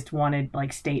they just wanted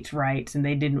like states' rights and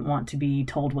they didn't want to be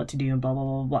told what to do and blah blah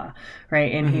blah blah,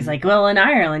 right? And he's like, well, in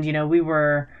Ireland, we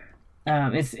were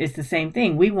it's the same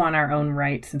thing. We want our own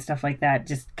rights and stuff like that.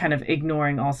 Just kind of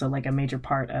ignoring also like a major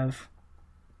part of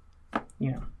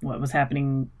what was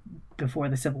happening before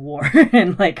the Civil War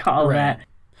and like all of that.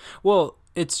 Well,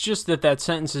 it's just that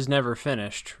sentence is never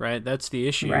finished, right? That's the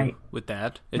issue with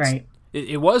that.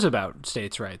 It was about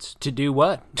states' rights. To do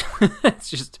what?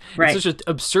 It's such an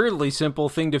absurdly simple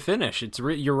thing to finish.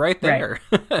 You're right there.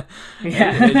 Right.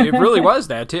 Yeah. it really was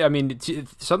that too. I mean,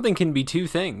 something can be two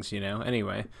things,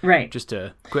 Anyway, right. Just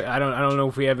to quick, I don't know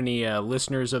if we have any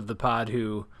listeners of the pod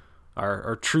who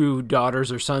are true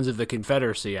daughters or sons of the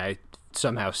Confederacy. I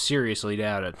somehow seriously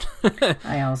doubt it.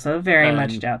 I also very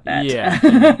much doubt that. Yeah,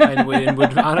 and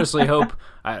would honestly hope.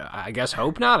 I guess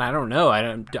hope not. I don't know. I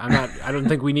don't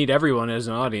think we need everyone as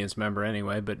an audience member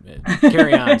anyway. But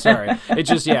carry on. Sorry. It's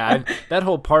just that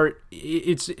whole part.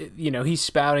 It's he's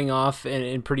spouting off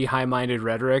in pretty high-minded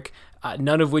rhetoric,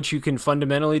 none of which you can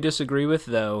fundamentally disagree with.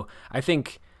 Though I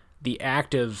think the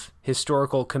act of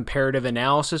historical comparative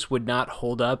analysis would not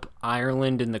hold up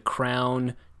Ireland and the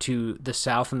Crown to the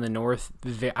South and the North.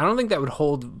 I don't think that would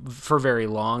hold for very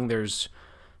long. There's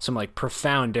some like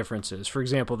profound differences. For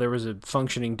example, there was a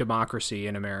functioning democracy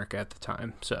in America at the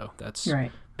time, so that's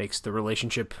right. Makes the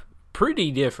relationship pretty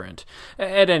different.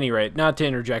 At any rate, not to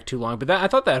interject too long, but I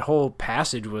thought that whole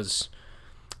passage was,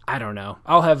 I don't know.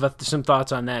 I'll have some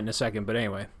thoughts on that in a second, but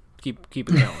anyway, keep it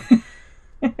going.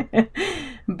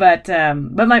 But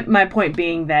my point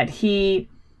being that he,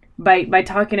 by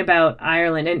talking about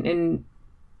Ireland, and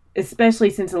especially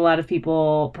since a lot of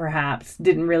people perhaps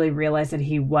didn't really realize that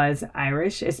he was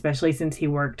Irish, especially since he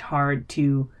worked hard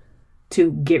to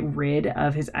get rid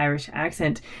of his Irish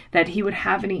accent, that he would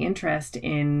have any interest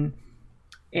in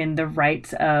the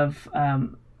rights of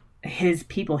his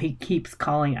people. He keeps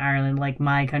calling Ireland like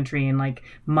my country and like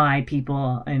my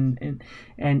people, and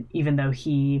even though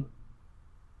he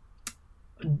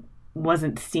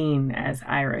wasn't seen as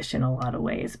Irish in a lot of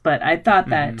ways. But I thought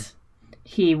that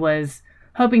he was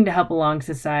hoping to help along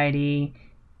society,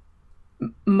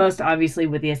 most obviously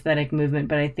with the aesthetic movement,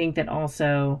 but I think that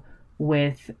also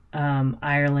with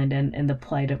Ireland and the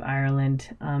plight of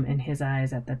Ireland in his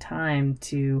eyes at the time,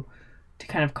 to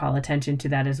kind of call attention to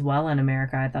that as well in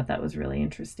America. I thought that was really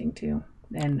interesting too.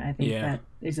 And I think that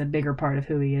is a bigger part of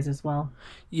who he is as well.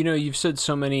 You've said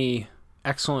so many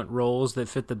excellent roles that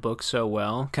fit the book so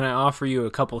well. Can I offer you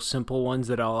a couple simple ones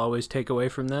that I'll always take away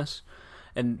from this?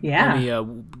 And let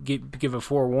me give a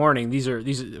forewarning. These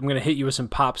I'm going to hit you with some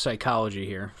pop psychology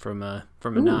here from a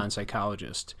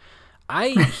non-psychologist.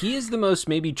 He is the most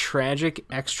maybe tragic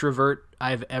extrovert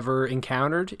I've ever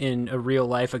encountered in a real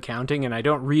life accounting, and I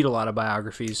don't read a lot of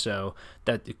biographies, so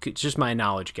it's just my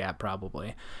knowledge gap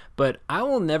probably. But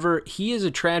he is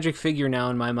a tragic figure now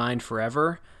in my mind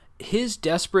forever. His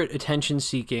desperate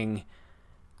attention-seeking,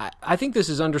 I think this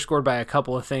is underscored by a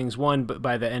couple of things. One,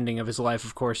 by the ending of his life,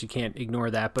 of course, you can't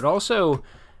ignore that. But also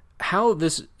how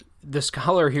the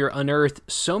scholar here unearthed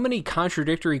so many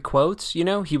contradictory quotes.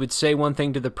 He would say one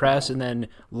thing to the press and then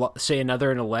say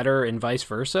another in a letter and vice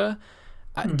versa.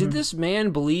 Did this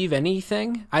man believe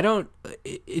anything?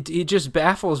 It just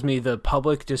baffles me, the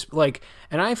public,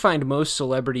 and I find most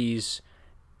celebrities,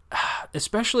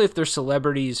 especially if they're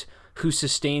celebrities who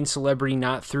sustain celebrity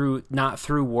not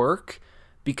through work,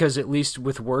 because at least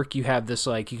with work you have this,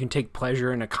 like, you can take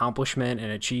pleasure in accomplishment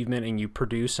and achievement, and you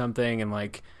produce something, and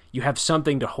like you have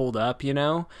something to hold up,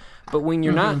 but when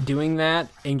you're not doing that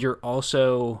and you're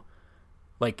also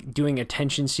like doing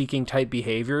attention seeking type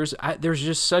behaviors, there's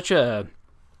just such a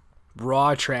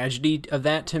raw tragedy of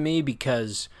that to me,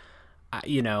 because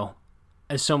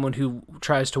as someone who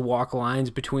tries to walk lines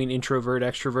between introvert,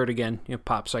 extrovert, again,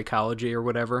 pop psychology or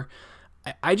whatever,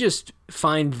 I just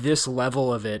find this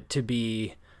level of it to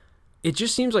be, it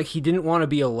just seems like he didn't want to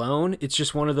be alone. It's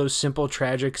just one of those simple,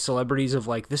 tragic celebrities of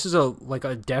like, this is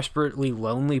a desperately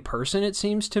lonely person, it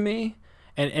seems to me.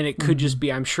 And it could just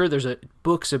be, I'm sure there's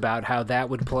books about how that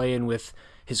would play in with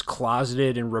his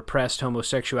closeted and repressed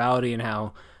homosexuality, and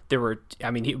how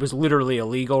it was literally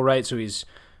illegal, right? So he's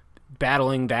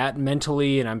battling that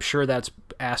mentally, and I'm sure that's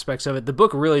aspects of it. The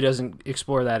book really doesn't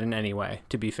explore that in any way,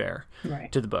 to be fair,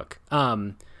 to the book.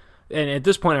 And at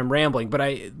this point I'm rambling, but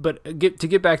to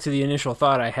get back to the initial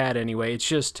thought I had anyway, it's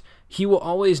just, he will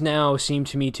always now seem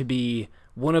to me to be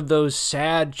one of those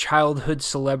sad childhood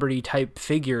celebrity type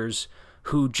figures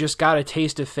who just got a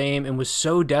taste of fame and was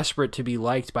so desperate to be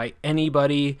liked by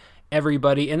anybody,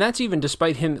 everybody. And that's even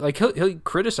despite him, like, he'll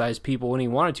criticize people when he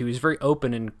wanted to. He's very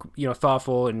open and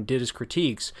thoughtful and did his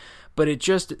critiques, but it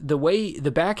just, the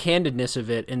backhandedness of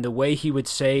it and the way he would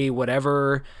say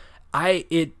whatever, I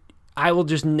will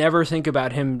just never think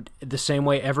about him the same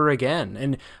way ever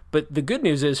again. But the good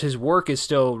news is his work is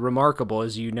still remarkable,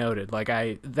 as you noted.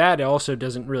 That also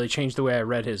doesn't really change the way I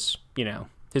read his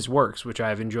works, which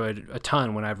I've enjoyed a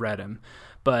ton when I've read him.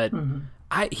 But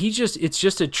it's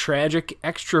just a tragic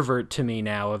extrovert to me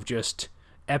now, of just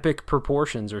epic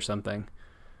proportions or something.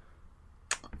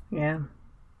 Yeah.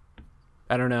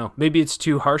 I don't know. Maybe it's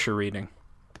too harsh a reading.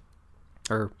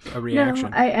 or a reaction.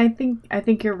 No, I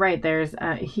think you're right. There's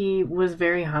he was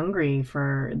very hungry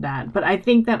for that, but I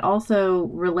think that also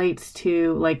relates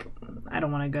to, like, I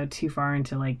don't want to go too far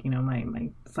into, like, my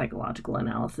psychological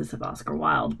analysis of Oscar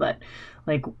Wilde, but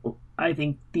like I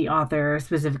think the author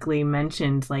specifically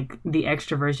mentions like the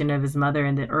extroversion of his mother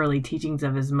and the early teachings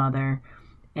of his mother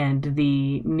and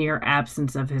the near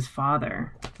absence of his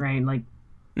father, right? Like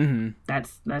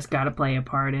that's got to play a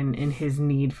part in his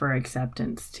need for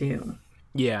acceptance too.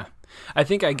 Yeah. I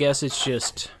guess it's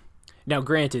just, now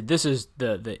granted, this is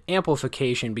the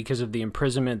amplification because of the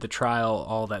imprisonment, the trial,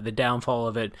 all that, the downfall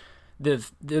of it.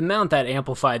 The amount that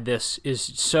amplified this is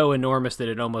so enormous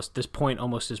that this point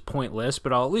almost is pointless,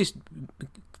 but I'll at least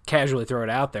casually throw it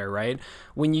out there, right?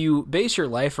 When you base your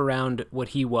life around what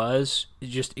he was,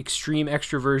 just extreme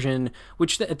extroversion,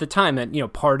 which at the time meant,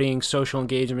 partying, social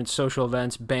engagement, social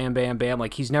events, bam, bam, bam,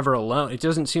 like he's never alone. It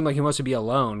doesn't seem like he wants to be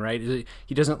alone, right?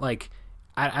 He doesn't like...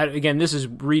 again, this is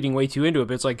reading way too into it,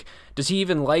 but it's like, does he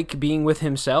even like being with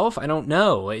himself? I don't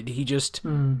know. He just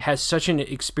has such an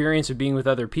experience of being with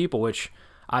other people, which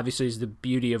obviously is the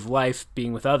beauty of life,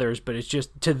 being with others, but it's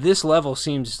just, to this level,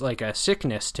 seems like a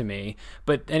sickness to me.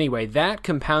 But anyway, that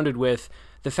compounded with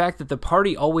the fact that the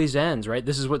party always ends, right?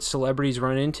 This is what celebrities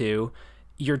run into.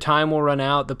 Your time will run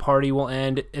out, the party will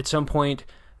end. At some point,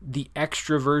 the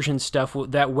extroversion stuff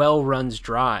that well runs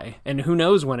dry, and who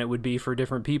knows when it would be for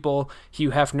different people. Hugh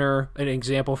Hefner, an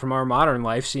example from our modern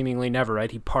life, seemingly never,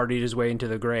 right? He partied his way into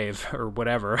the grave or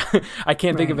whatever. I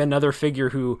can't think of another figure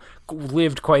who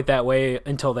lived quite that way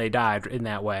until they died in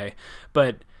that way,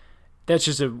 but that's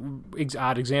just a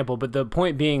odd example. But the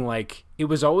point being, like, it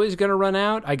was always going to run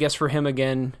out. I guess for him,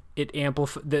 again, it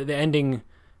the ending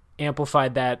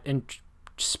amplified that and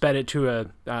sped it to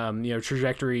a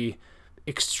trajectory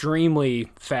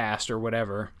extremely fast or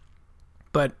whatever.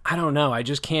 But I don't know, I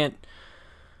just can't,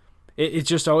 it's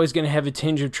just always going to have a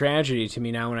tinge of tragedy to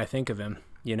me now when I think of him,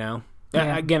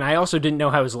 Again, I also didn't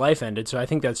know how his life ended, so I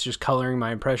think that's just coloring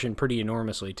my impression pretty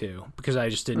enormously too, because I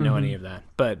just didn't know any of that.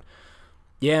 But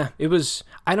yeah, it was,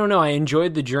 I don't know, I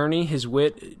enjoyed the journey, his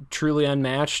wit truly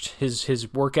unmatched,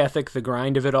 his work ethic, the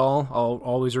grind of it all, I'll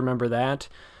always remember that.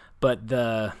 But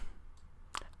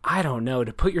I don't know,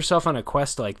 to put yourself on a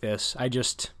quest like this, I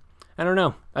don't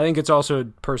know. I think it's also a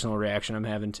personal reaction I'm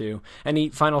having too. Any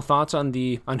final thoughts on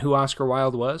who Oscar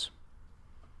Wilde was?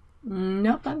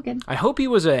 Nope, I'm good. I hope he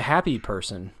was a happy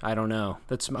person. I don't know.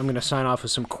 I'm going to sign off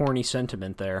with some corny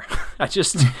sentiment there. I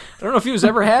don't know if he was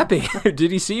ever happy.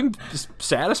 Did he seem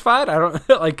satisfied? I don't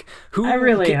like who. I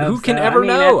really hope who can so. ever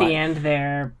know? At the end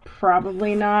there,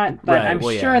 probably not. But I'm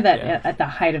sure that at the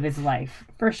height of his life,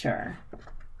 for sure.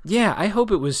 Yeah, I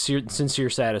hope it was sincere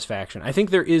satisfaction. I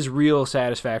think there is real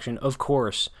satisfaction, of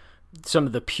course, some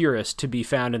of the purest to be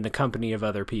found in the company of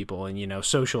other people and, your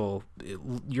social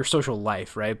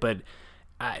life, right? But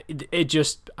I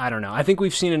don't know. I think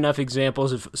we've seen enough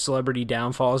examples of celebrity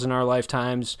downfalls in our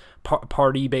lifetimes,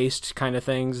 party-based kind of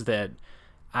things, that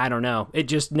I don't know. It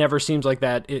just never seems like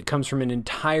that. It comes from an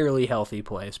entirely healthy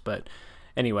place. But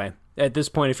anyway, at this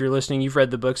point, if you're listening, you've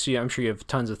read the book, so I'm sure you have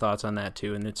tons of thoughts on that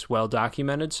too, and it's well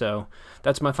documented. So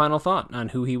that's my final thought on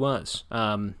who he was.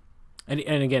 And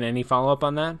again, any follow-up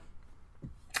on that?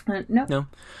 No.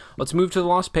 Let's move to the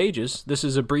Lost Pages. This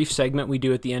is a brief segment we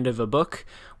do at the end of a book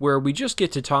where we just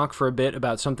get to talk for a bit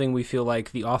about something we feel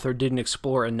like the author didn't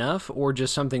explore enough, or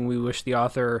just something we wish the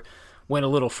author went a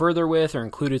little further with or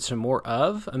included some more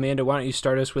of. Amanda, why don't you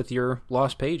start us with your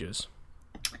Lost Pages?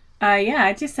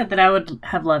 I just said that I would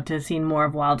have loved to have seen more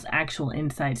of Wilde's actual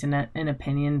insights and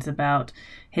opinions about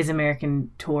his American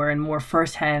tour, and more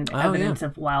firsthand evidence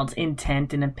of Wilde's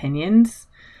intent and opinions.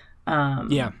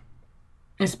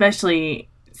 Especially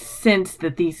since the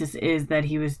thesis is that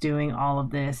he was doing all of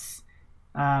this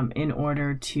in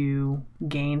order to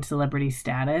gain celebrity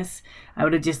status. I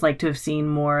would have just liked to have seen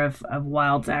more of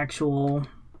Wilde's actual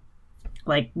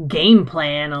game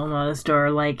plan almost, or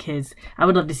I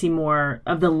would love to see more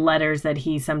of the letters that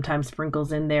he sometimes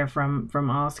sprinkles in there from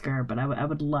Oscar, but I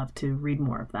would love to read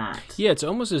more of that. Yeah, it's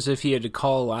almost as if he had to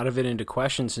call a lot of it into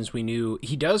question, since we knew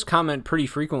he does comment pretty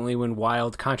frequently when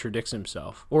Wilde contradicts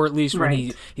himself, or at least when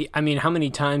he I mean, how many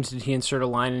times did he insert a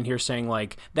line in here saying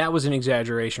that was an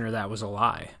exaggeration or that was a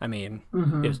lie? I mean,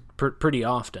 it was pretty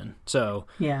often. So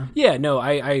no,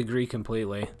 I agree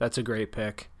completely. That's a great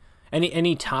pick.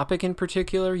 Any topic in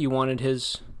particular you wanted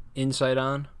his insight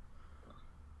on?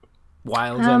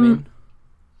 Wilde's, I mean.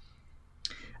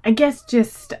 I guess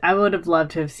just I would have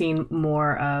loved to have seen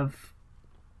more of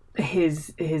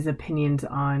his opinions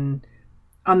on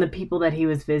on the people that he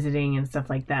was visiting and stuff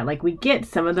like that. Like we get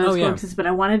some of those glimpses, but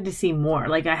I wanted to see more.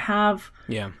 Like I have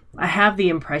the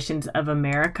impressions of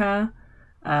America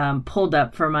pulled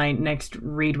up for my next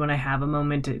read when I have a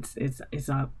moment. It's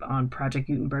up on Project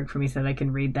Gutenberg for me so that I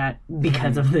can read that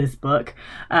because of this book.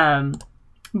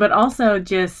 But also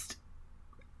just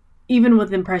even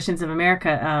with Impressions of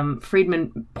America,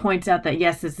 Friedman points out that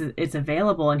yes, it's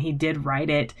available, and he did write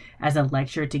it as a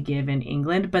lecture to give in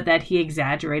England, but that he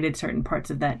exaggerated certain parts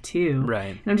of that too. Right.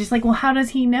 And I'm just like, well, how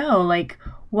does he know? Like,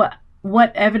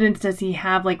 what evidence does he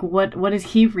have? Like, what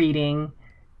is he reading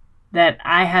that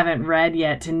I haven't read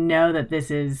yet to know that this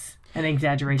is an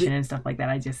exaggeration and stuff like that?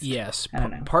 I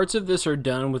don't know. Parts of this are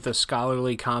done with a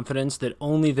scholarly confidence that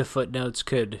only the footnotes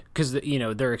could, because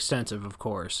they're extensive, of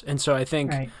course, and so I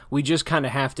think we just kind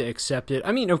of have to accept it.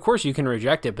 I mean, of course you can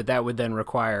reject it, but that would then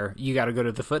require you got to go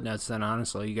to the footnotes. Then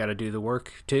honestly, you got to do the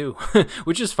work too,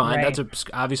 which is fine. Right.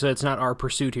 Obviously that's not our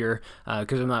pursuit here,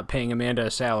 because I'm not paying Amanda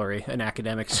a salary, an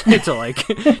academic, to like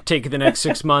take the next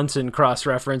 6 months and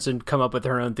cross-reference and come up with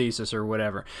her own thesis or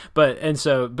whatever. But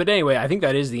anyway, I think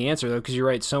that is the answer. Though, because you're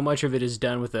right, so much of it is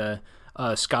done with a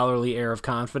scholarly air of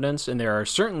confidence, and there are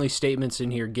certainly statements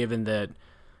in here given that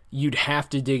you'd have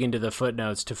to dig into the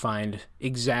footnotes to find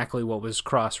exactly what was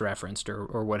cross-referenced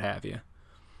or what have you.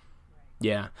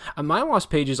 Yeah. My lost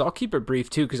pages, I'll keep it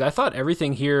brief too, because I thought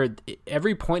everything here,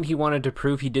 every point he wanted to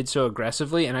prove, he did so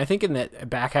aggressively, and I think in that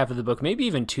back half of the book, maybe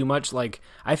even too much. Like,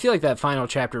 I feel like that final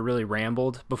chapter really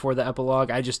rambled before the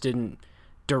epilogue. I just didn't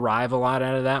derive a lot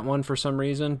out of that one for some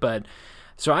reason, but...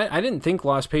 So I didn't think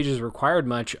Lost Pages required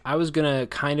much. I was going to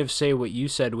kind of say what you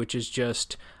said, which is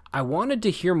just I wanted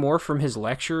to hear more from his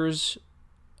lectures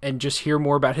and just hear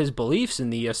more about his beliefs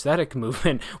in the aesthetic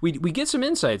movement. We get some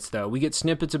insights, though. We get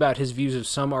snippets about his views of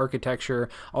some architecture,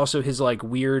 also his like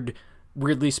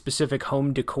weirdly specific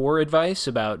home decor advice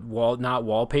about not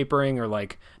wallpapering or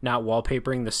like not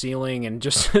wallpapering the ceiling, and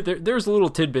just there's little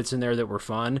tidbits in there that were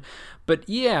fun. But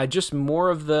yeah, just more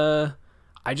of the...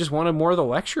 I just wanted more of the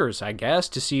lectures, I guess,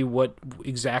 to see what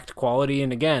exact quality.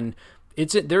 And again,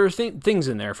 there are things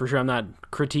in there for sure. I'm not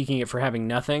critiquing it for having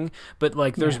nothing, but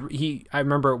like I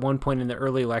remember at one point in the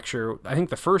early lecture, I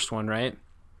think the first one, right,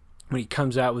 when he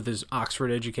comes out with his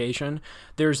Oxford education,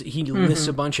 he lists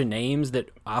a bunch of names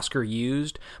that Oscar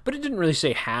used, but it didn't really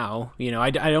say how. I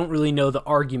don't really know the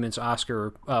arguments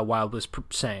Oscar Wilde was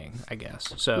saying, I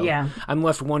guess. So I'm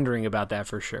left wondering about that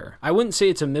for sure. I wouldn't say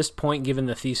it's a missed point given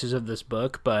the thesis of this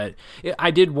book, but I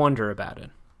did wonder about it.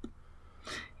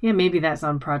 Yeah, maybe that's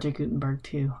on Project Gutenberg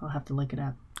too. I'll have to look it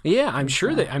up. Yeah, I'm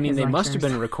sure that. I mean, they must have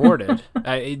been recorded.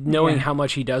 Knowing how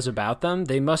much he does about them,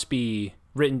 they must be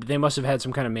written. They must have had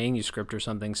some kind of manuscript or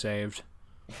something saved.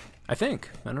 I think.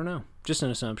 I don't know. Just an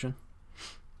assumption.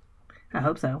 I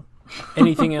hope so.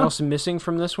 Anything else missing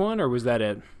from this one, or was that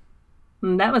it?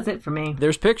 That was it for me.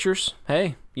 There's pictures.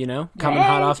 Hey, coming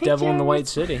hot off pictures. Devil in the White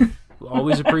City.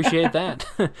 Always appreciate that.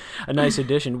 A nice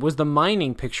addition. Was the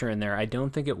mining picture in there? I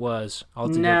don't think it was.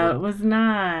 No, it was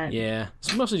not. Yeah.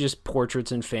 It's mostly just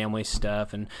portraits and family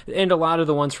stuff, and a lot of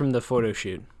the ones from the photo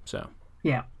shoot. So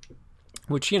yeah.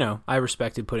 Which, I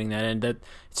respected putting that in. That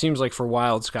it seems like for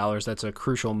Wilde scholars, that's a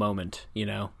crucial moment,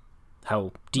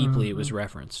 how deeply it was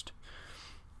referenced.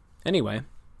 Anyway,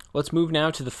 let's move now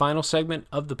to the final segment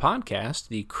of the podcast,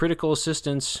 the Critical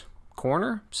Assistance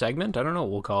Corner segment. I don't know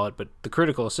what we'll call it, but the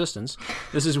Critical Assistance.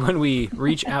 This is when we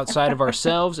reach outside of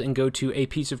ourselves and go to a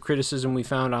piece of criticism we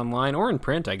found online or in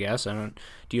print, I guess. Do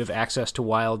you have access to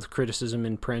Wilde criticism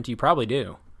in print? You probably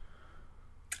do.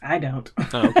 I don't.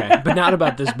 Oh, okay, but not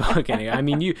about this book anyway. I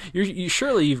mean, you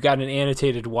surely you've got an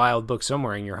annotated Wilde book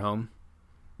somewhere in your home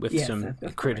with some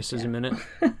criticism in it.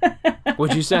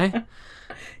 What'd you say?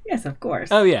 Yes, of course.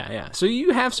 Oh yeah. So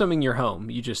you have some in your home.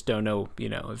 You just don't know,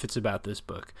 if it's about this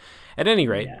book. At any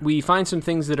rate, we find some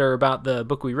things that are about the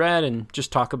book we read and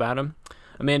just talk about them.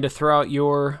 Amanda, throw out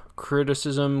your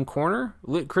criticism corner,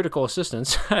 critical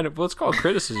assistance. Let's call it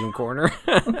criticism corner.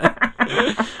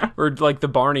 Or like the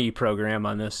Barney program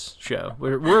on this show.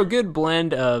 We're a good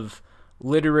blend of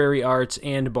literary arts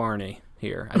and Barney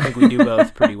here. I think we do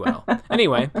both pretty well.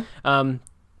 Anyway,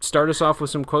 start us off with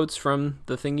some quotes from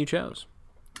the thing you chose.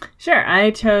 Sure.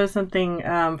 I chose something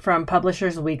from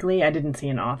Publishers Weekly. I didn't see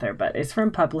an author, but it's from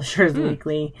Publishers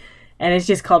Weekly. And it's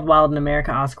just called Wilde in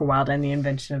America, Oscar Wilde and the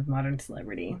Invention of Modern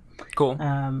Celebrity. Cool.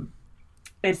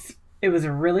 It was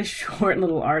a really short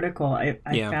little article. I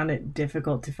found it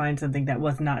difficult to find something that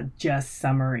was not just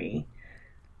summary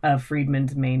of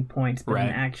Friedman's main points, but an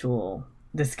actual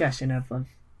discussion of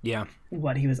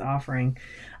what he was offering.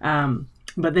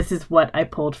 but this is what I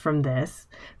pulled from this.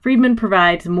 Friedman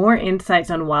provides more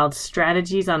insights on Wilde's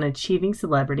strategies on achieving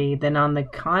celebrity than on the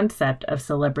concept of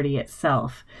celebrity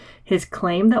itself. His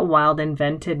claim that Wilde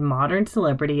invented modern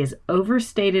celebrity is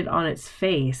overstated on its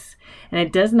face, and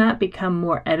it does not become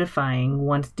more edifying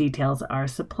once details are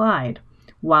supplied.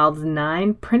 Wilde's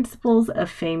 9 principles of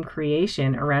fame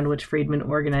creation, around which Friedman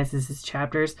organizes his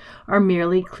chapters, are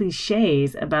merely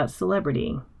cliches about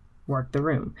celebrity. Work the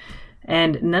room.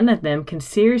 And none of them can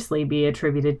seriously be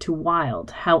attributed to Wilde.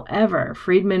 However,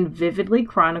 Friedman vividly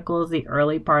chronicles the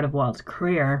early part of Wilde's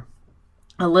career,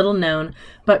 a little known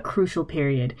but crucial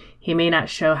period. He may not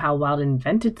show how Wilde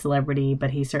invented celebrity, but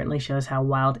he certainly shows how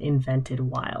Wilde invented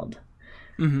Wilde.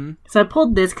 Mm-hmm. So I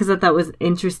pulled this because I thought it was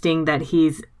interesting that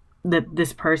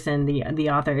this person, the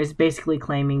author, is basically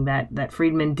claiming that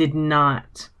Friedman did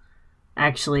not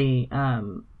actually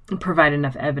provide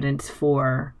enough evidence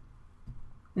for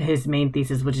his main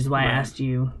thesis, which is why I asked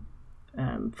you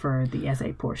for the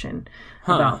essay portion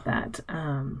about that.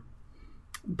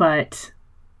 But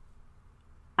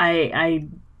I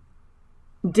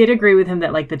did agree with him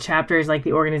that like the chapters, like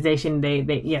the organization,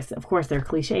 they yes, of course they're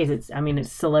cliches.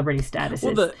 It's celebrity status.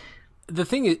 Well, the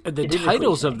thing is, the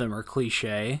titles of them are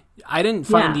cliche. I didn't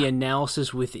find the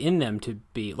analysis within them to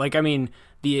be like. I mean,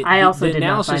 the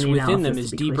analysis within them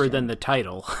is deeper than the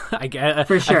title.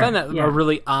 For sure. I find that a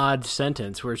really odd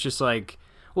sentence where it's just like,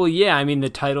 well, yeah, I mean, the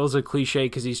title's a cliche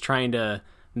because he's trying to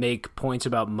make points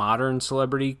about modern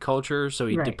celebrity culture, so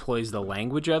he deploys the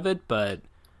language of it. But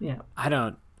I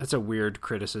don't. That's a weird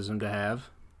criticism to have.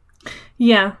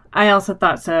 Yeah, I also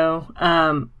thought so.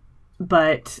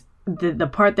 But the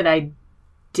part that I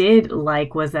did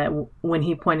like was that when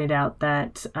he pointed out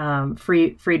that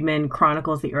Friedman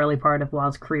chronicles the early part of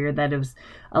Wilde's career, that it was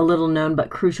a little known but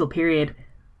crucial period.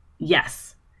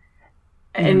 Yes.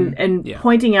 And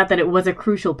pointing out that it was a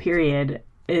crucial period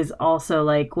is also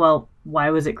like, well, why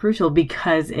was it crucial?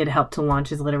 Because it helped to launch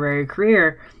his literary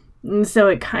career. And so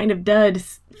it kind of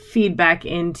does feed back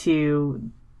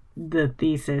into the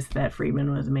thesis that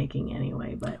Friedman was making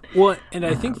anyway. But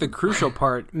I think the crucial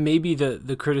part, maybe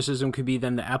the criticism could be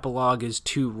then the epilogue is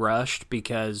too rushed,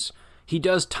 because he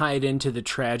does tie it into the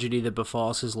tragedy that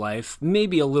befalls his life,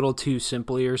 maybe a little too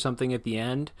simply or something at the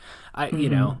end.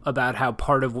 About how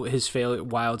part of his failure,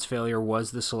 Wilde's failure,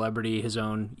 was the celebrity, his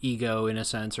own ego in a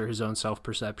sense, or his own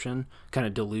self-perception, kind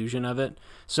of delusion of it.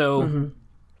 So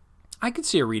I could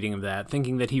see a reading of that,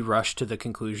 thinking that he rushed to the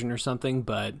conclusion or something,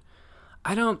 but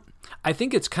I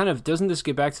think it's kind of, doesn't this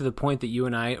get back to the point that you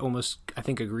and I almost, I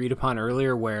think, agreed upon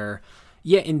earlier where,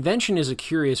 invention is a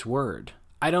curious word.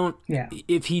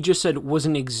 If he just said was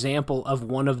an example of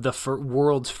one of the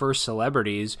world's first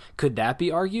celebrities, could that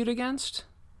be argued against?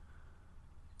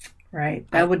 Right.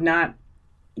 That would not,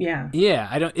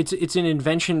 it's an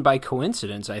invention by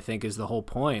coincidence, I think, is the whole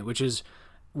point, which is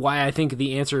why I think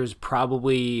the answer is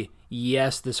probably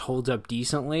yes, this holds up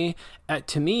decently.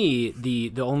 To me,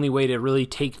 the only way to really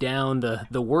take down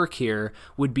the work here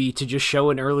would be to just show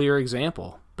an earlier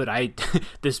example. But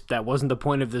that wasn't the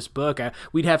point of this book.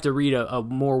 We'd have to read a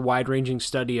more wide-ranging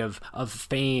study of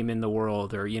fame in the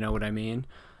world, or you know what I mean,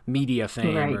 media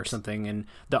fame or something, and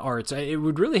the arts. It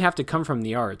would really have to come from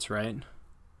the arts, right?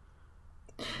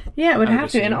 Yeah, it would have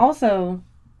to, and also,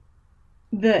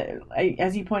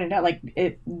 as you pointed out, like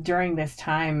it during this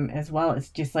time as well, it's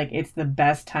just like it's the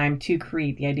best time to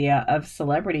create the idea of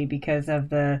celebrity because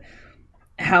of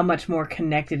how much more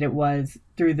connected it was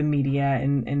through the media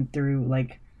and through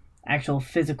like actual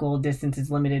physical distance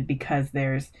is limited because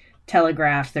there's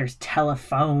telegraphs, there's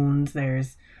telephones,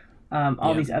 there's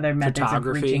all these other methods of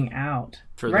reaching out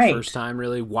for the first time,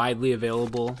 really widely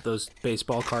available, those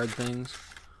baseball card things.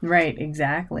 Right,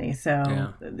 exactly.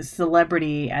 So the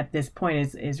celebrity at this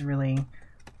point is really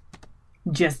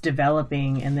just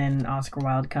developing, and then Oscar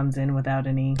Wilde comes in without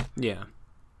any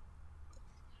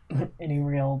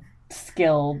real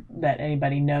skill that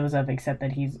anybody knows of, except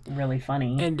that he's really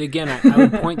funny. And again, I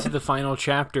would point to the final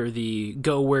chapter, the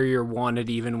 "Go Where You're Wanted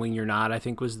Even When You're Not," I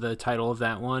think was the title of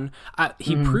that one.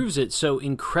 He proves it so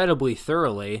incredibly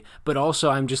thoroughly, but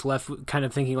also I'm just left kind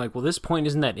of thinking like, well, this point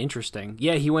isn't that interesting.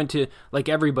 Yeah, he went to, like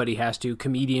everybody has to,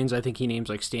 comedians, I think he names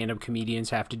like stand-up comedians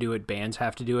have to do it, bands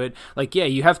have to do it. Like, yeah,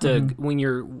 you have to, when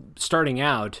you're starting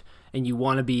out and you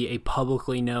want to be a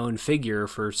publicly known figure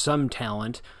for some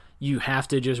talent, you have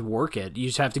to just work it. You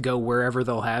just have to go wherever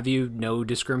they'll have you. No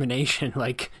discrimination.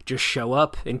 Like, just show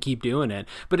up and keep doing it.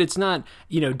 But it's not,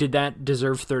 did that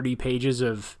deserve 30 pages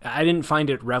of... I didn't find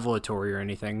it revelatory or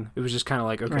anything. It was just kind of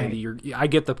like, okay, I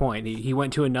get the point. He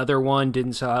went to another one,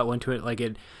 didn't sell out, went to it like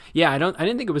it... Yeah, I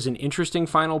didn't think it was an interesting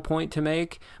final point to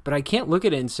make, but I can't look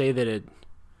at it and say that it...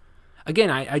 again,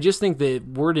 I just think the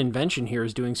word invention here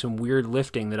is doing some weird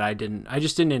lifting that I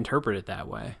just didn't interpret it that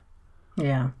way.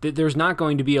 Yeah. There's not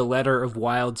going to be a letter of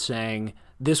Wilde saying,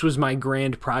 this was my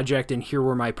grand project and here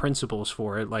were my principles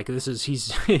for it. Like,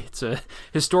 it's a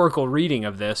historical reading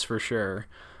of this for sure.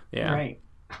 Yeah. Right.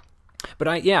 But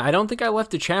I don't think I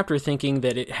left the chapter thinking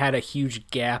that it had a huge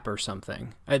gap or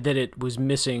something, that it was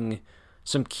missing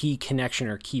some key connection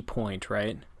or key point,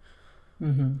 right?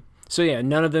 Mm-hmm. So yeah,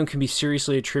 none of them can be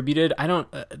seriously attributed.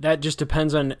 That just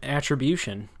depends on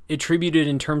attribution. Attributed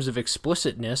in terms of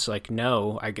explicitness, like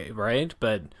no, right?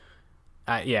 But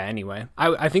anyway,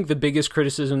 I think the biggest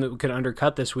criticism that could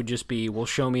undercut this would just be, well,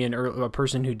 show me a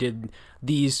person who did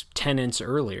these tenets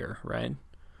earlier, right?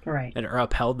 Right. Or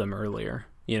upheld them earlier,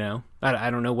 you know?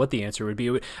 I don't know what the answer would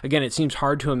be. Again, it seems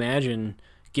hard to imagine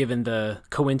given the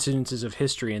coincidences of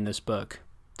history in this book.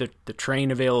 The train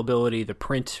availability, the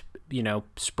print,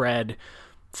 spread,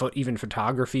 even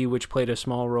photography, which played a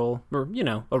small role, or,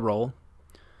 a role.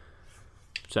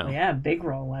 So yeah, big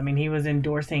role. I mean, he was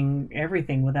endorsing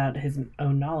everything without his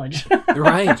own knowledge.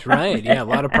 Right. Yeah, a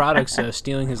lot of products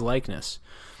stealing his likeness.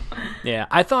 Yeah,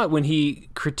 I thought when he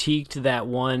critiqued that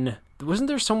one, wasn't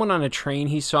there someone on a train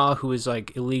he saw who was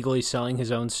like illegally selling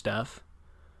his own stuff?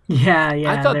 Yeah.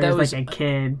 I thought there that was like a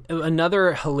kid.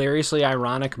 Another hilariously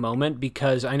ironic moment,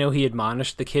 because I know he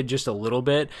admonished the kid just a little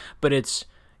bit, but it's,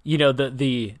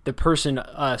 the person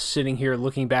sitting here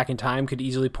looking back in time could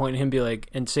easily point at him,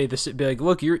 and say this, be like,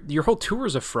 look, your whole tour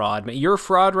is a fraud, man. You're a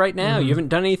fraud right now. Mm-hmm. You haven't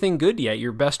done anything good yet.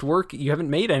 Your best work, you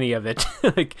haven't made any of it.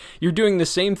 Like, you're doing the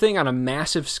same thing on a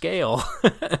massive scale.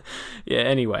 Yeah.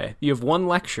 Anyway, you have one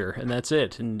lecture and that's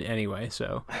it. And anyway,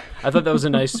 so I thought that was a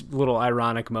nice little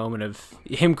ironic moment of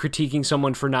him critiquing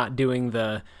someone for not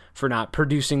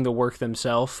producing the work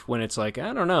themselves, when it's like,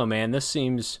 I don't know, man, this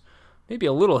seems maybe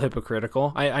a little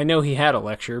hypocritical. I know he had a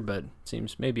lecture, but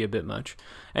seems maybe a bit much.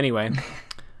 Anyway,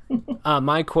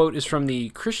 my quote is from the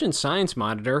Christian Science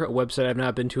Monitor, a website I've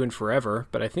not been to in forever,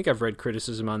 but I think I've read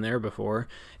criticism on there before.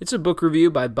 It's a book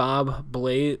review by Bob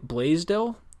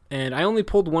Blaisdell, and I only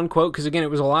pulled one quote because, again,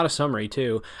 it was a lot of summary,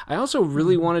 too. I also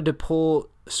really wanted to pull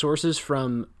sources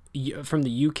from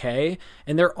the UK,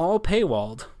 and they're all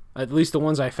paywalled, at least the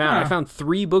ones I found. I found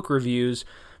 3 book reviews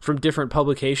from different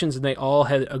publications, and they all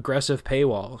had aggressive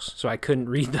paywalls, so I couldn't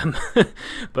read them.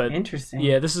 But interesting.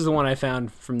 Yeah, this is the one I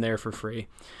found from there for free.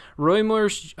 Roy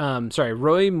Morris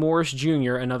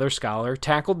Jr., another scholar,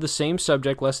 tackled the same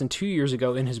subject less than 2 years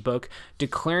ago in his book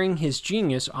Declaring His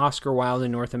Genius, Oscar Wilde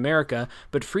in North America,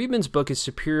 but Friedman's book is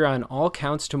superior on all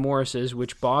counts to Morris's,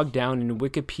 which bogged down in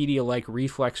Wikipedia-like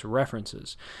reflex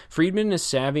references. Friedman is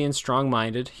savvy and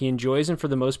strong-minded. He enjoys and for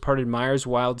the most part admires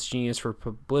Wilde's genius for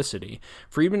publicity.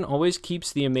 Friedman always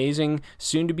keeps the amazing,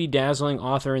 soon-to-be dazzling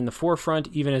author in the forefront,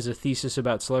 even as a thesis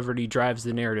about celebrity drives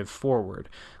the narrative forward.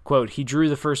 Quote, he drew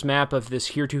the first map of this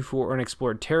heretofore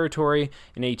unexplored territory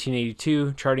in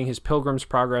 1882, charting his pilgrim's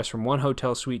progress from one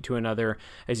hotel suite to another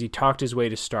as he talked his way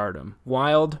to stardom.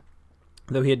 Wilde,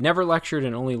 though he had never lectured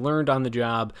and only learned on the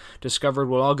job, discovered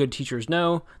what all good teachers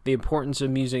know, the importance of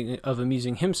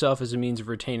amusing himself as a means of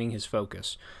retaining his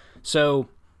focus. So,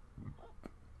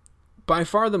 by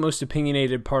far the most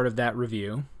opinionated part of that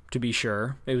review, to be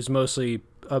sure. It was mostly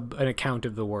an account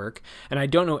of the work, and I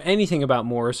don't know anything about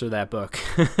Morris or that book.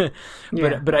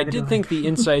 but I did think the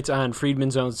insights on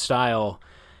Friedman's own style,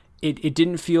 it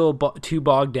didn't feel too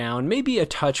bogged down. Maybe a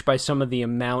touch by some of the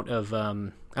amount of I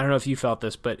don't know if you felt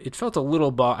this, but it felt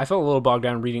I felt a little bogged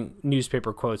down reading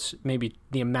newspaper quotes. Maybe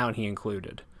the amount he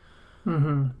included.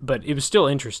 Mm-hmm. But it was still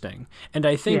interesting. And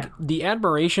I think the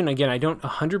admiration, again, I don't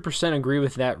 100% agree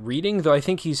with that reading, though I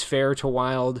think he's fair to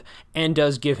Wilde and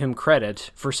does give him credit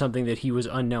for something that he was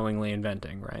unknowingly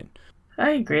inventing, right?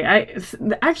 I agree. I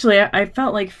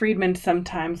felt like Friedman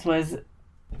sometimes was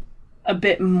a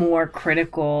bit more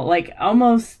critical, like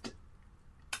almost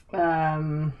he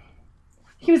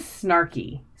was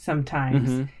snarky sometimes.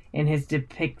 Mm-hmm. In his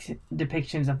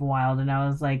depictions of Wilde, and I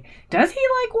was like, does he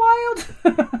like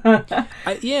Wilde?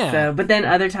 Yeah. So, but then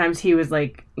other times he was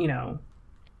like,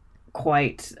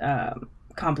 quite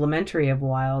complimentary of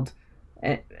Wilde.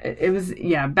 It was,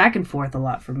 back and forth a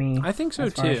lot for me. I think so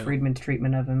as far too. As Friedman's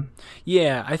treatment of him.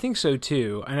 Yeah, I think so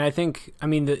too. And I think,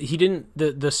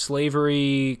 the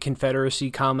slavery Confederacy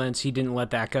comments, he didn't let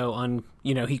that go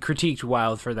he critiqued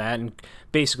Wilde for that and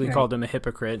basically called him a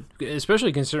hypocrite,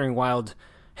 especially considering Wilde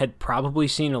had probably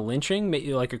seen a lynching,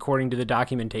 like according to the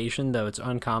documentation, though it's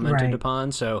uncommented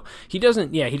upon. So he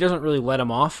doesn't really let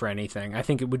him off for anything. I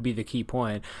think it would be the key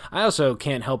point. I also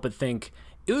can't help but think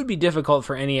it would be difficult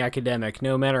for any academic,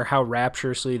 no matter how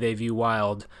rapturously they view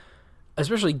Wilde,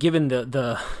 especially given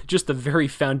the just the very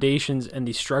foundations and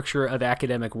the structure of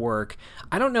academic work,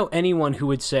 I don't know anyone who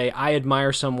would say, I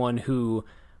admire someone who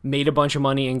made a bunch of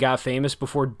money and got famous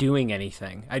before doing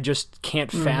anything. I just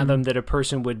can't fathom that a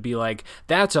person would be like,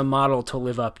 that's a model to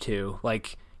live up to.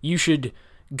 Like, you should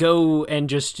go and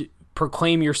just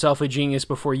proclaim yourself a genius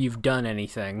before you've done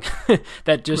anything.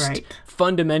 That just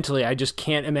fundamentally, I just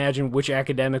can't imagine which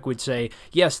academic would say,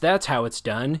 yes, that's how it's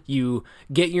done. You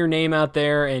get your name out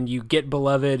there and you get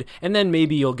beloved, and then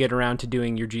maybe you'll get around to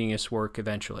doing your genius work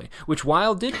eventually, which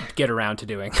Wilde did get around to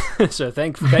doing. So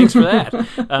thanks for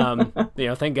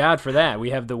that. Thank God for that. We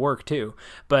have the work too.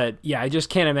 But yeah, I just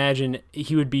can't imagine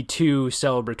he would be too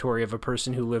celebratory of a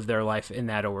person who lived their life in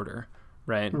that order.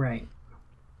 Right. Right.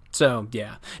 So,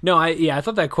 yeah. No, I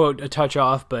thought that quote a touch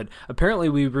off, but apparently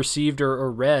we received or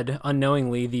read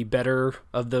unknowingly the better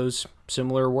of those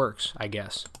similar works, I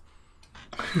guess.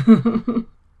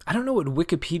 I don't know what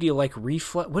Wikipedia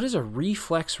what is a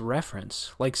reflex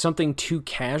reference? Like something too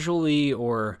casually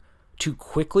or too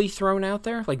quickly thrown out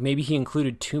there? Like maybe he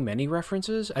included too many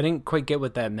references? I didn't quite get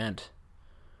what that meant.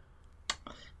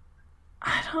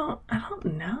 I don't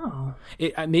know.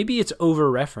 Maybe it's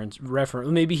over reference.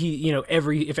 Maybe he,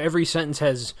 if every sentence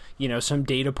has, some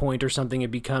data point or something, it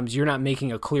becomes, you're not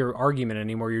making a clear argument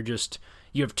anymore.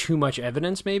 You have too much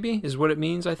evidence, maybe, is what it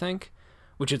means, I think.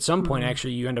 Which at some point,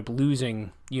 actually, you end up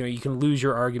losing, you can lose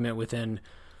your argument within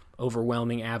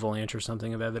overwhelming avalanche or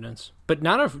something of evidence. But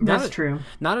that's true.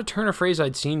 Not a turn of phrase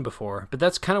I'd seen before, but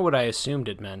that's kind of what I assumed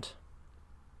it meant.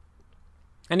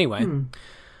 Anyway.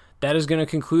 That is going to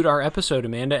conclude our episode,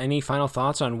 Amanda. Any final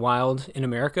thoughts on Wilde in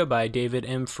America by David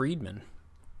M. Friedman?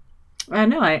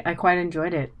 No, I quite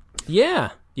enjoyed it. Yeah,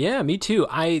 me too.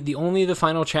 The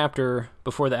final chapter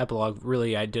before the epilogue,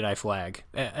 really, I flag.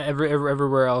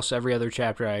 Everywhere else, every other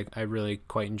chapter, I really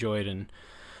quite enjoyed, and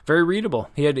very readable.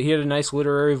 He had a nice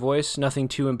literary voice, nothing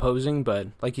too imposing, but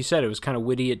like you said, it was kind of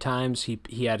witty at times.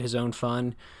 He had his own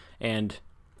fun, and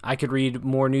I could read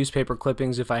more newspaper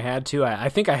clippings if I had to. I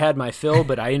think I had my fill,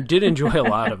 but I did enjoy a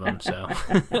lot of them. So,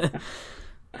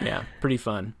 yeah, pretty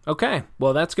fun. Okay,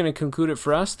 well, that's going to conclude it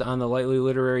for us on the Lightly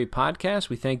Literary Podcast.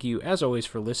 We thank you, as always,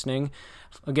 for listening.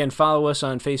 Again, follow us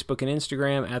on Facebook and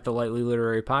Instagram at the Lightly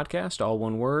Literary Podcast, all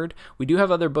one word. We do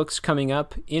have other books coming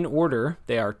up in order.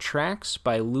 They are Tracks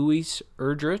by Louis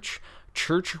Erdrich,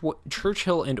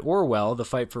 Churchill and Orwell, The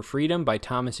Fight for Freedom by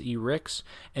Thomas E. Ricks,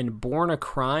 and Born a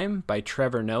Crime by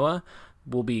Trevor Noah.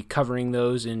 We'll be covering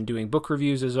those and doing book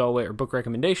reviews as always, or book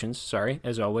recommendations,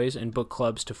 as always, and book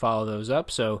clubs to follow those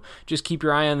up. So just keep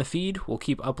your eye on the feed. We'll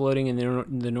keep uploading in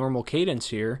the normal cadence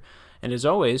here. And as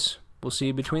always, we'll see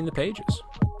you between the pages.